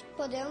parte.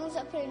 Podemos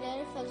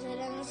aprender a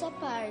fazer a nossa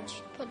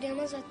parte.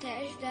 Podemos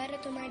até ajudar a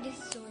tomar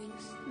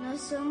decisões.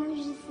 Nós somos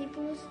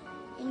discípulos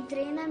em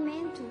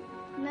treinamento,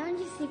 não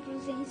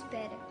discípulos em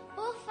espera.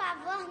 Por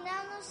favor,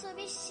 não nos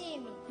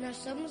subestime. Nós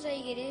somos a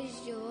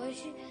igreja de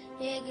hoje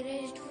e a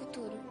igreja do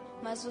futuro.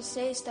 Mas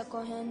você está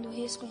correndo o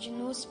risco de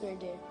nos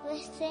perder.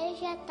 Você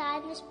já está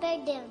nos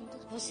perdendo.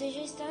 Você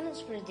já está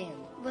nos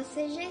perdendo.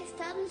 Você já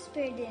está nos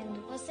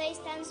perdendo. Você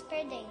está nos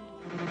perdendo.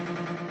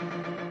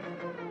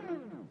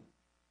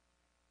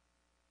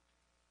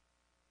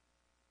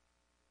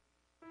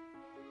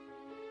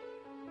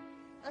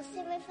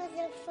 Você vai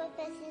fazer o que for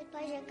preciso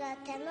para jogar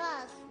até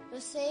nós?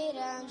 Você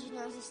irá onde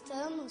nós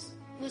estamos?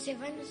 Você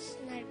vai nos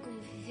ensinar como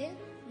viver?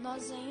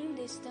 Nós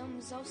ainda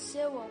estamos ao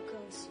seu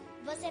alcance.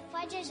 Você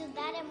pode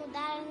ajudar a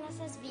mudar as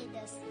nossas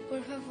vidas.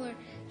 Por favor,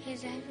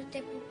 reserve o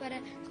tempo para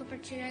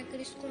compartilhar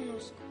Cristo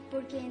conosco.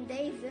 Porque em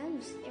 10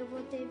 anos eu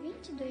vou ter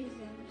 22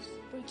 anos.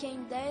 Porque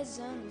em 10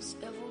 anos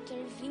eu vou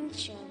ter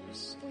 20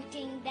 anos. Porque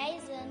em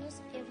 10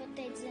 anos eu vou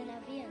ter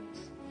 19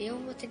 anos. Eu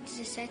vou ter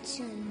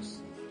 17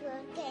 anos.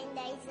 Porque em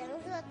 10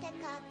 anos eu vou ter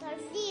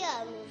 14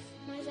 anos.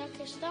 Mas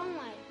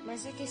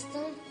a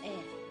questão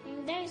é...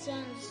 Em 10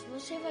 anos,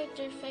 você vai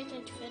ter feito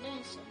a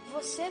diferença?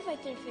 Você vai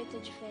ter feito a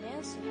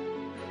diferença?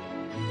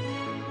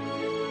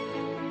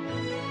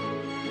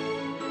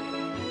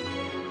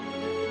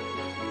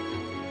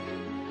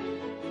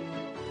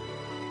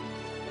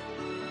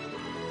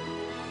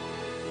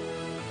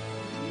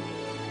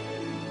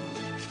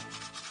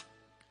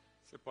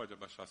 Você pode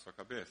abaixar sua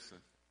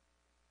cabeça?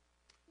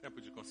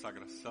 Tempo de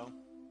consagração.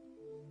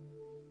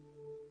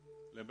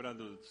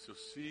 Lembrando dos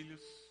seus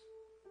filhos,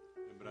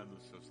 lembrando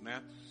dos seus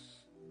netos.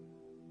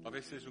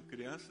 Talvez sejam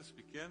crianças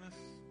pequenas,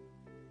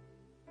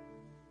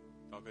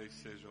 talvez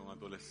sejam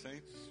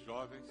adolescentes,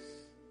 jovens,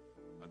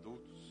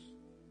 adultos.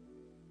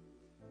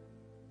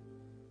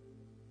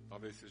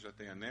 Talvez você já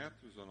tenha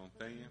netos ou não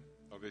tenha,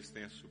 talvez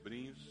tenha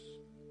sobrinhos.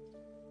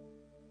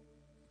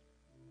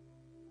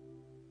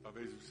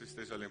 Talvez você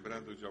esteja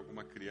lembrando de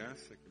alguma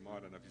criança que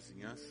mora na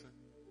vizinhança.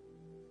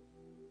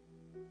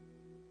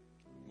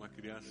 Uma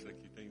criança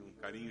que tem um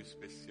carinho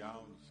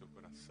especial no seu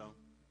coração.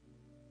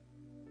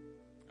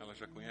 Ela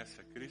já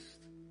conhece a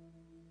Cristo,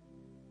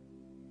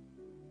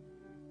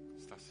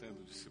 está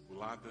sendo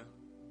discipulada,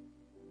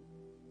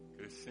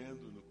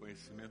 crescendo no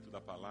conhecimento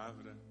da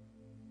palavra,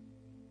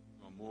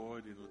 no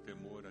amor e no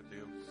temor a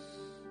Deus.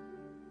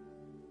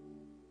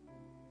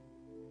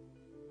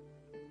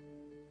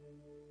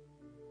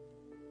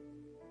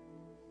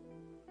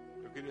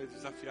 queria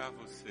desafiar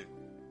você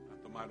a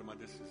tomar uma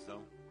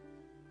decisão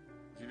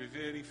de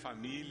viver em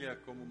família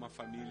como uma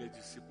família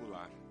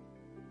discipular.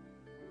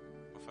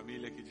 Uma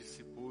família que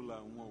discipula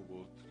um ao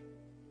outro.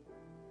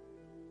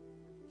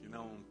 Que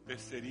não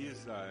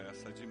terceiriza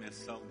essa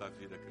dimensão da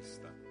vida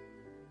cristã.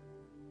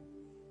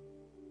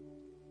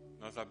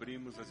 Nós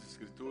abrimos as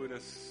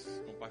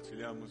Escrituras,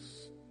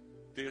 compartilhamos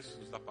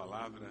textos da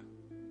palavra.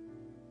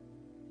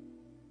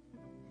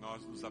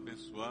 Nós nos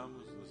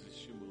abençoamos, nos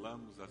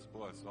estimulamos às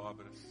boas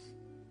obras,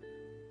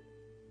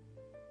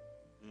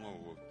 um ao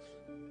outro.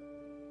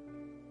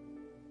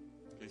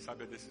 Quem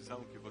sabe a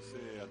decisão que você,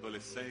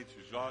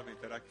 adolescente, jovem,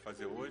 terá que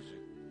fazer hoje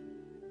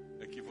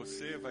é que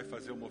você vai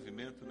fazer o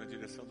movimento na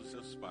direção dos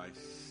seus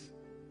pais,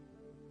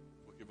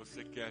 porque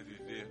você quer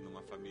viver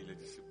numa família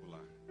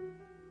discipular.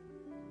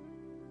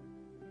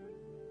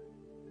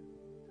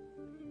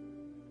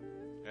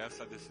 É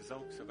essa a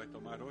decisão que você vai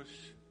tomar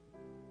hoje?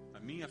 A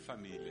minha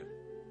família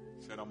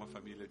será uma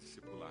família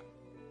discipular.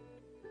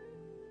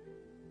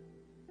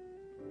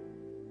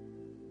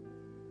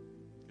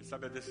 Quem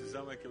sabe a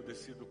decisão é que eu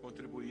decido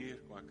contribuir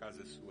com a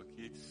Casa Sua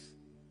Kids.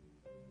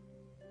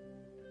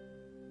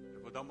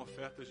 Eu vou dar uma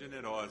oferta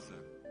generosa,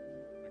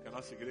 para que a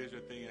nossa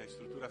igreja tenha a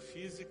estrutura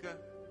física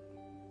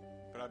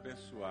para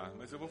abençoar.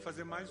 Mas eu vou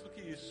fazer mais do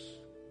que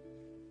isso.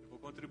 Eu vou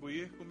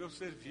contribuir com o meu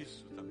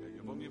serviço também.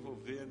 Eu vou me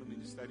envolver no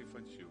Ministério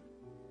Infantil.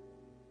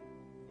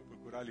 Vou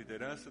procurar a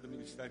liderança do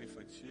Ministério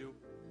Infantil.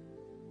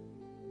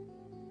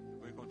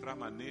 Encontrar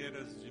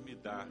maneiras de me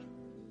dar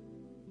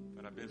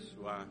para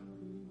abençoar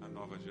a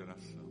nova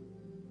geração.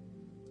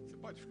 Você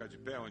pode ficar de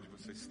pé onde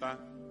você está?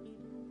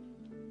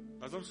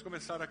 Nós vamos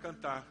começar a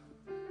cantar.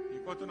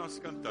 Enquanto nós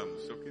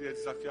cantamos, eu queria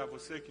desafiar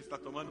você que está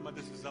tomando uma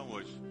decisão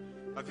hoje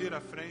a vir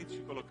à frente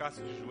e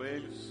colocar-se de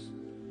joelhos.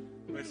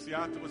 Com esse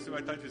ato você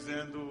vai estar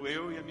dizendo: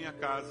 eu e a minha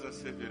casa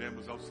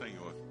serviremos ao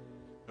Senhor.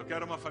 Eu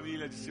quero uma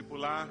família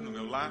discipular no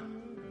meu lar.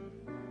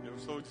 Eu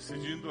estou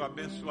decidindo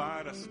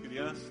abençoar as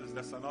crianças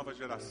dessa nova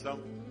geração,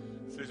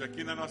 seja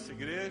aqui na nossa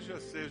igreja,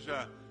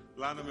 seja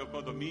lá no meu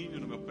condomínio,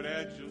 no meu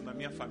prédio, na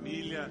minha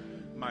família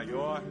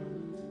maior,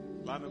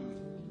 lá no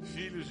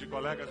filhos de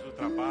colegas do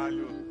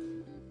trabalho.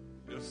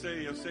 Eu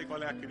sei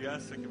qual é a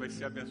criança que vai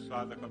ser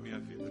abençoada com a minha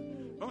vida.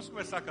 Vamos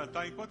começar a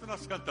cantar enquanto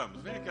nós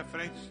cantamos. Vem aqui à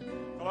frente,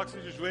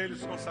 coloque-se de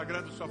joelhos,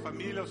 consagrando sua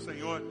família ao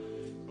Senhor,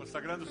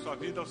 consagrando sua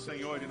vida ao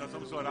Senhor, e nós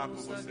vamos orar por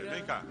você.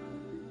 Vem cá.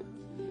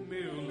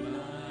 Meu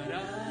lar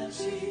a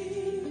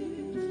ti,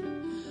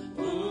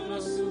 o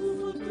nosso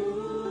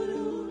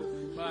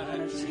futuro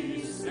para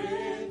te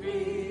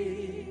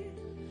servir,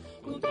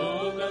 com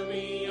toda a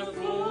minha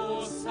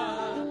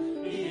força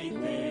e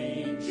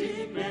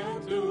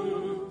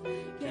entendimento,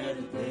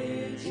 quero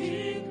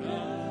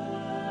dedicar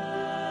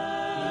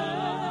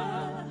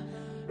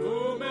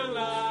o meu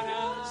lar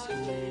a ti.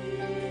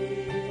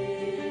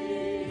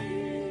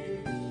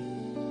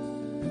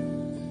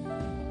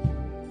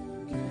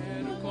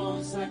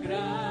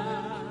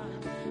 Consagrar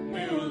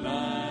meu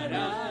lar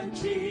a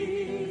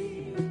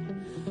ti,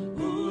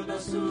 o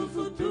nosso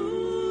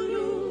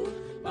futuro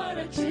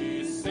para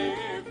te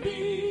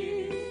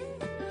servir,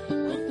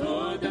 com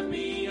toda a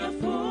minha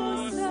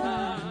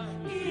força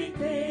e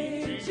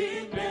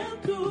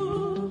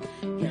entendimento,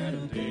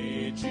 quero dedicar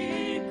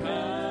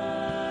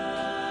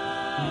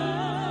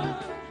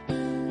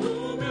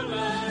o meu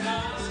lar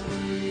a ti.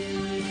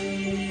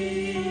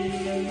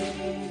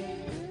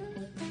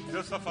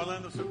 Deus está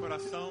falando no seu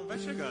coração, vai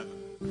chegando,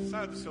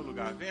 saia do seu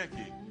lugar, vem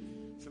aqui.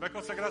 Você vai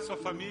consagrar sua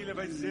família,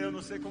 vai dizer: eu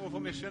não sei como vou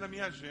mexer na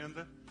minha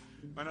agenda,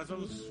 mas nós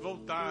vamos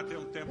voltar a ter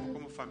um tempo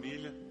como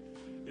família.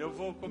 Eu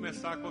vou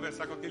começar a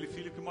conversar com aquele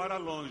filho que mora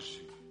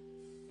longe,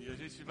 e a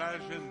gente vai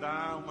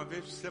agendar uma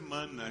vez por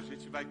semana, a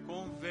gente vai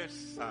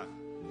conversar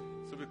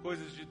sobre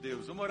coisas de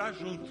Deus, vamos orar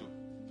junto.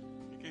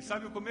 E quem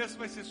sabe o começo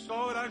vai ser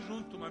só orar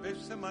junto, uma vez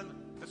por semana.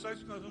 É só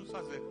isso que nós vamos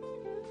fazer.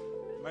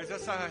 Mas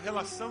essa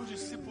relação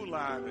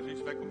discipular a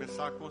gente vai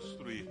começar a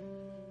construir.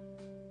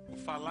 O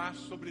falar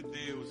sobre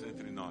Deus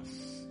entre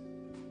nós.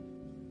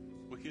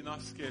 Porque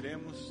nós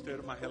queremos ter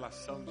uma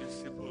relação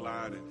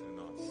discipular entre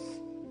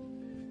nós.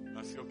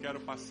 Eu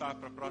quero passar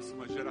para a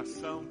próxima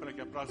geração, para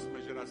que a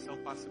próxima geração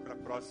passe para a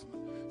próxima.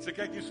 Você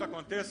quer que isso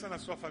aconteça na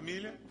sua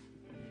família?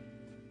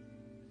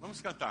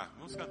 Vamos cantar,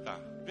 vamos cantar.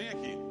 Vem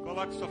aqui,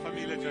 coloque sua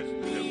família diante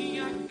de Deus.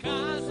 Minha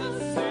casa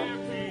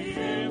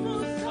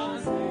serviremos a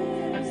Deus.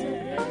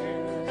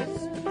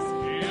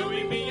 Eu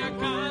e minha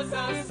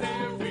casa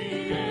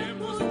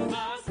serviremos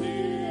a Deus.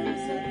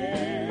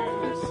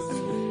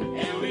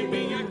 Eu e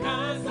minha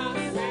casa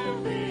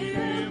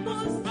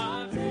serviremos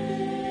a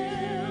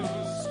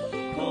Deus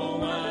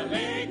com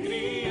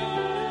alegria.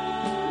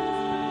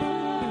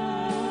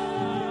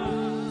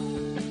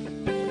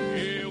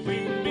 Eu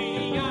e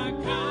minha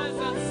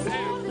casa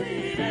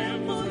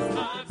serviremos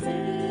a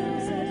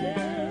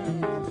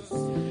Deus.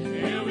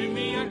 Eu e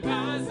minha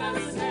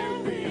casa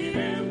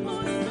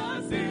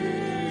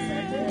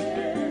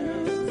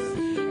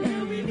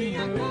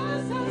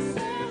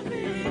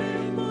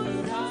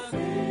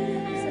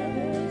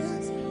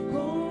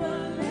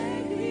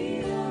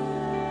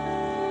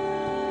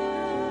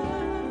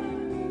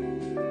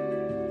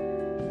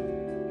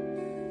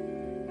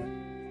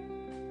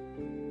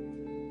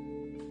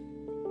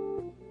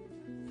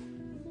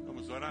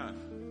orar?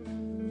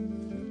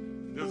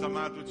 Deus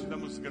amado, te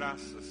damos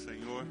graças,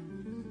 Senhor.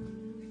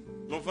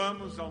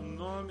 Louvamos ao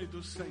nome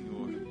do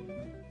Senhor,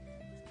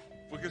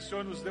 porque o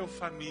Senhor nos deu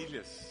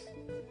famílias.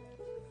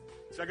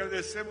 Te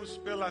agradecemos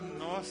pela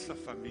nossa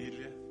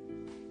família.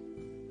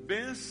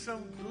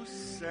 Bênção dos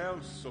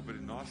céus sobre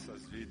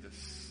nossas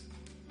vidas.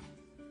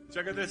 Te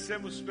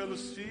agradecemos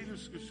pelos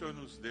filhos que o Senhor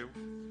nos deu,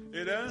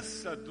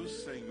 herança do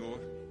Senhor.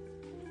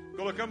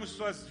 Colocamos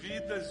suas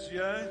vidas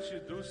diante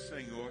do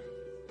Senhor.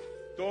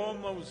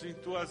 Toma-os em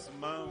tuas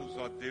mãos,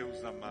 ó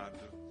Deus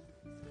amado.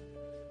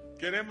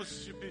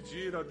 Queremos te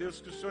pedir, ó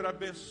Deus, que o Senhor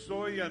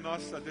abençoe a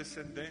nossa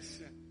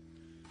descendência.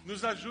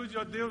 Nos ajude,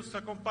 ó Deus,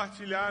 a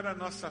compartilhar a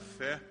nossa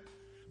fé.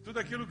 Tudo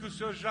aquilo que o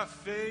Senhor já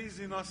fez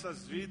em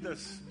nossas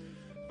vidas,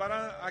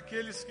 para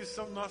aqueles que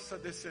são nossa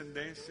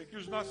descendência, que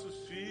os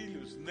nossos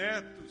filhos,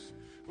 netos,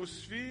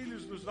 os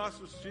filhos dos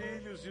nossos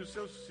filhos e os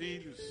seus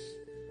filhos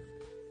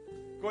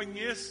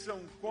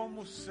conheçam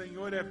como o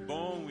Senhor é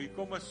bom e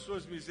como as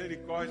suas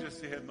misericórdias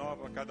se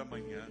renovam a cada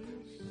manhã,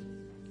 Deus.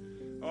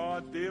 Ó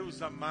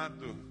Deus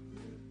amado,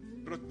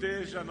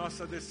 proteja a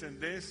nossa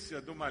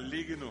descendência do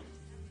maligno,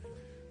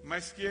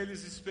 mas que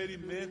eles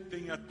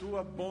experimentem a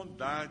tua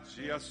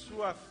bondade e a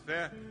sua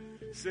fé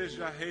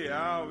seja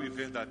real e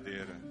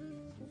verdadeira.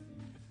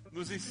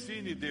 Nos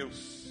ensine,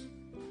 Deus,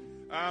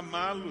 a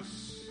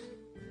amá-los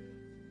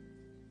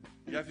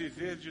e a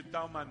viver de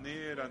tal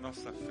maneira a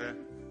nossa fé,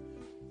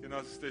 que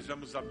nós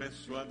estejamos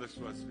abençoando as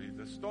suas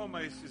vidas.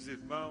 Toma esses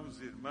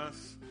irmãos e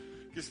irmãs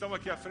que estão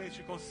aqui à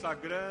frente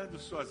consagrando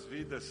suas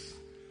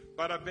vidas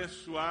para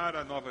abençoar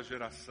a nova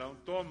geração.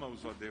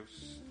 Toma-os, ó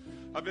Deus.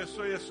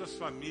 Abençoe as suas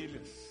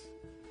famílias.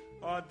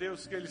 Ó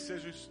Deus, que eles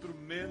sejam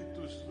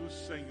instrumentos do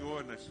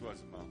Senhor nas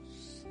suas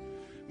mãos.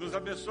 Nos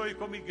abençoe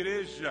como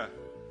igreja,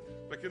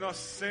 para que nós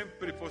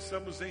sempre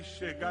possamos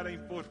enxergar a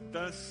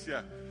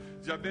importância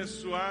de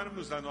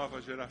abençoarmos a nova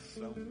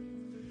geração.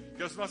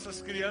 Que as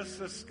nossas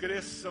crianças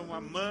cresçam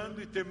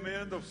amando e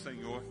temendo ao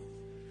Senhor.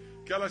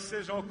 Que elas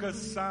sejam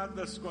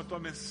alcançadas com a tua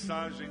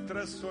mensagem,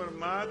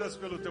 transformadas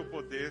pelo teu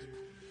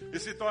poder e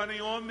se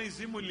tornem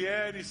homens e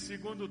mulheres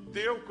segundo o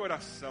teu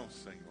coração,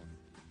 Senhor.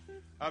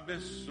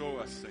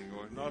 Abençoa,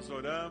 Senhor. Nós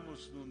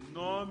oramos no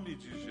nome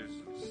de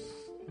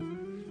Jesus.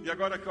 E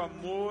agora que o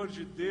amor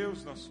de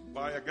Deus, nosso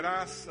Pai, a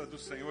graça do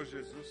Senhor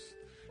Jesus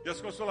e as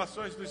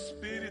consolações do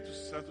Espírito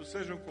Santo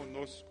sejam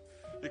conosco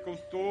e com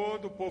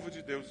todo o povo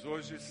de Deus,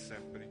 hoje e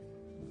sempre.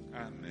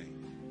 Amém.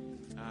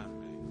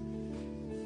 Amém.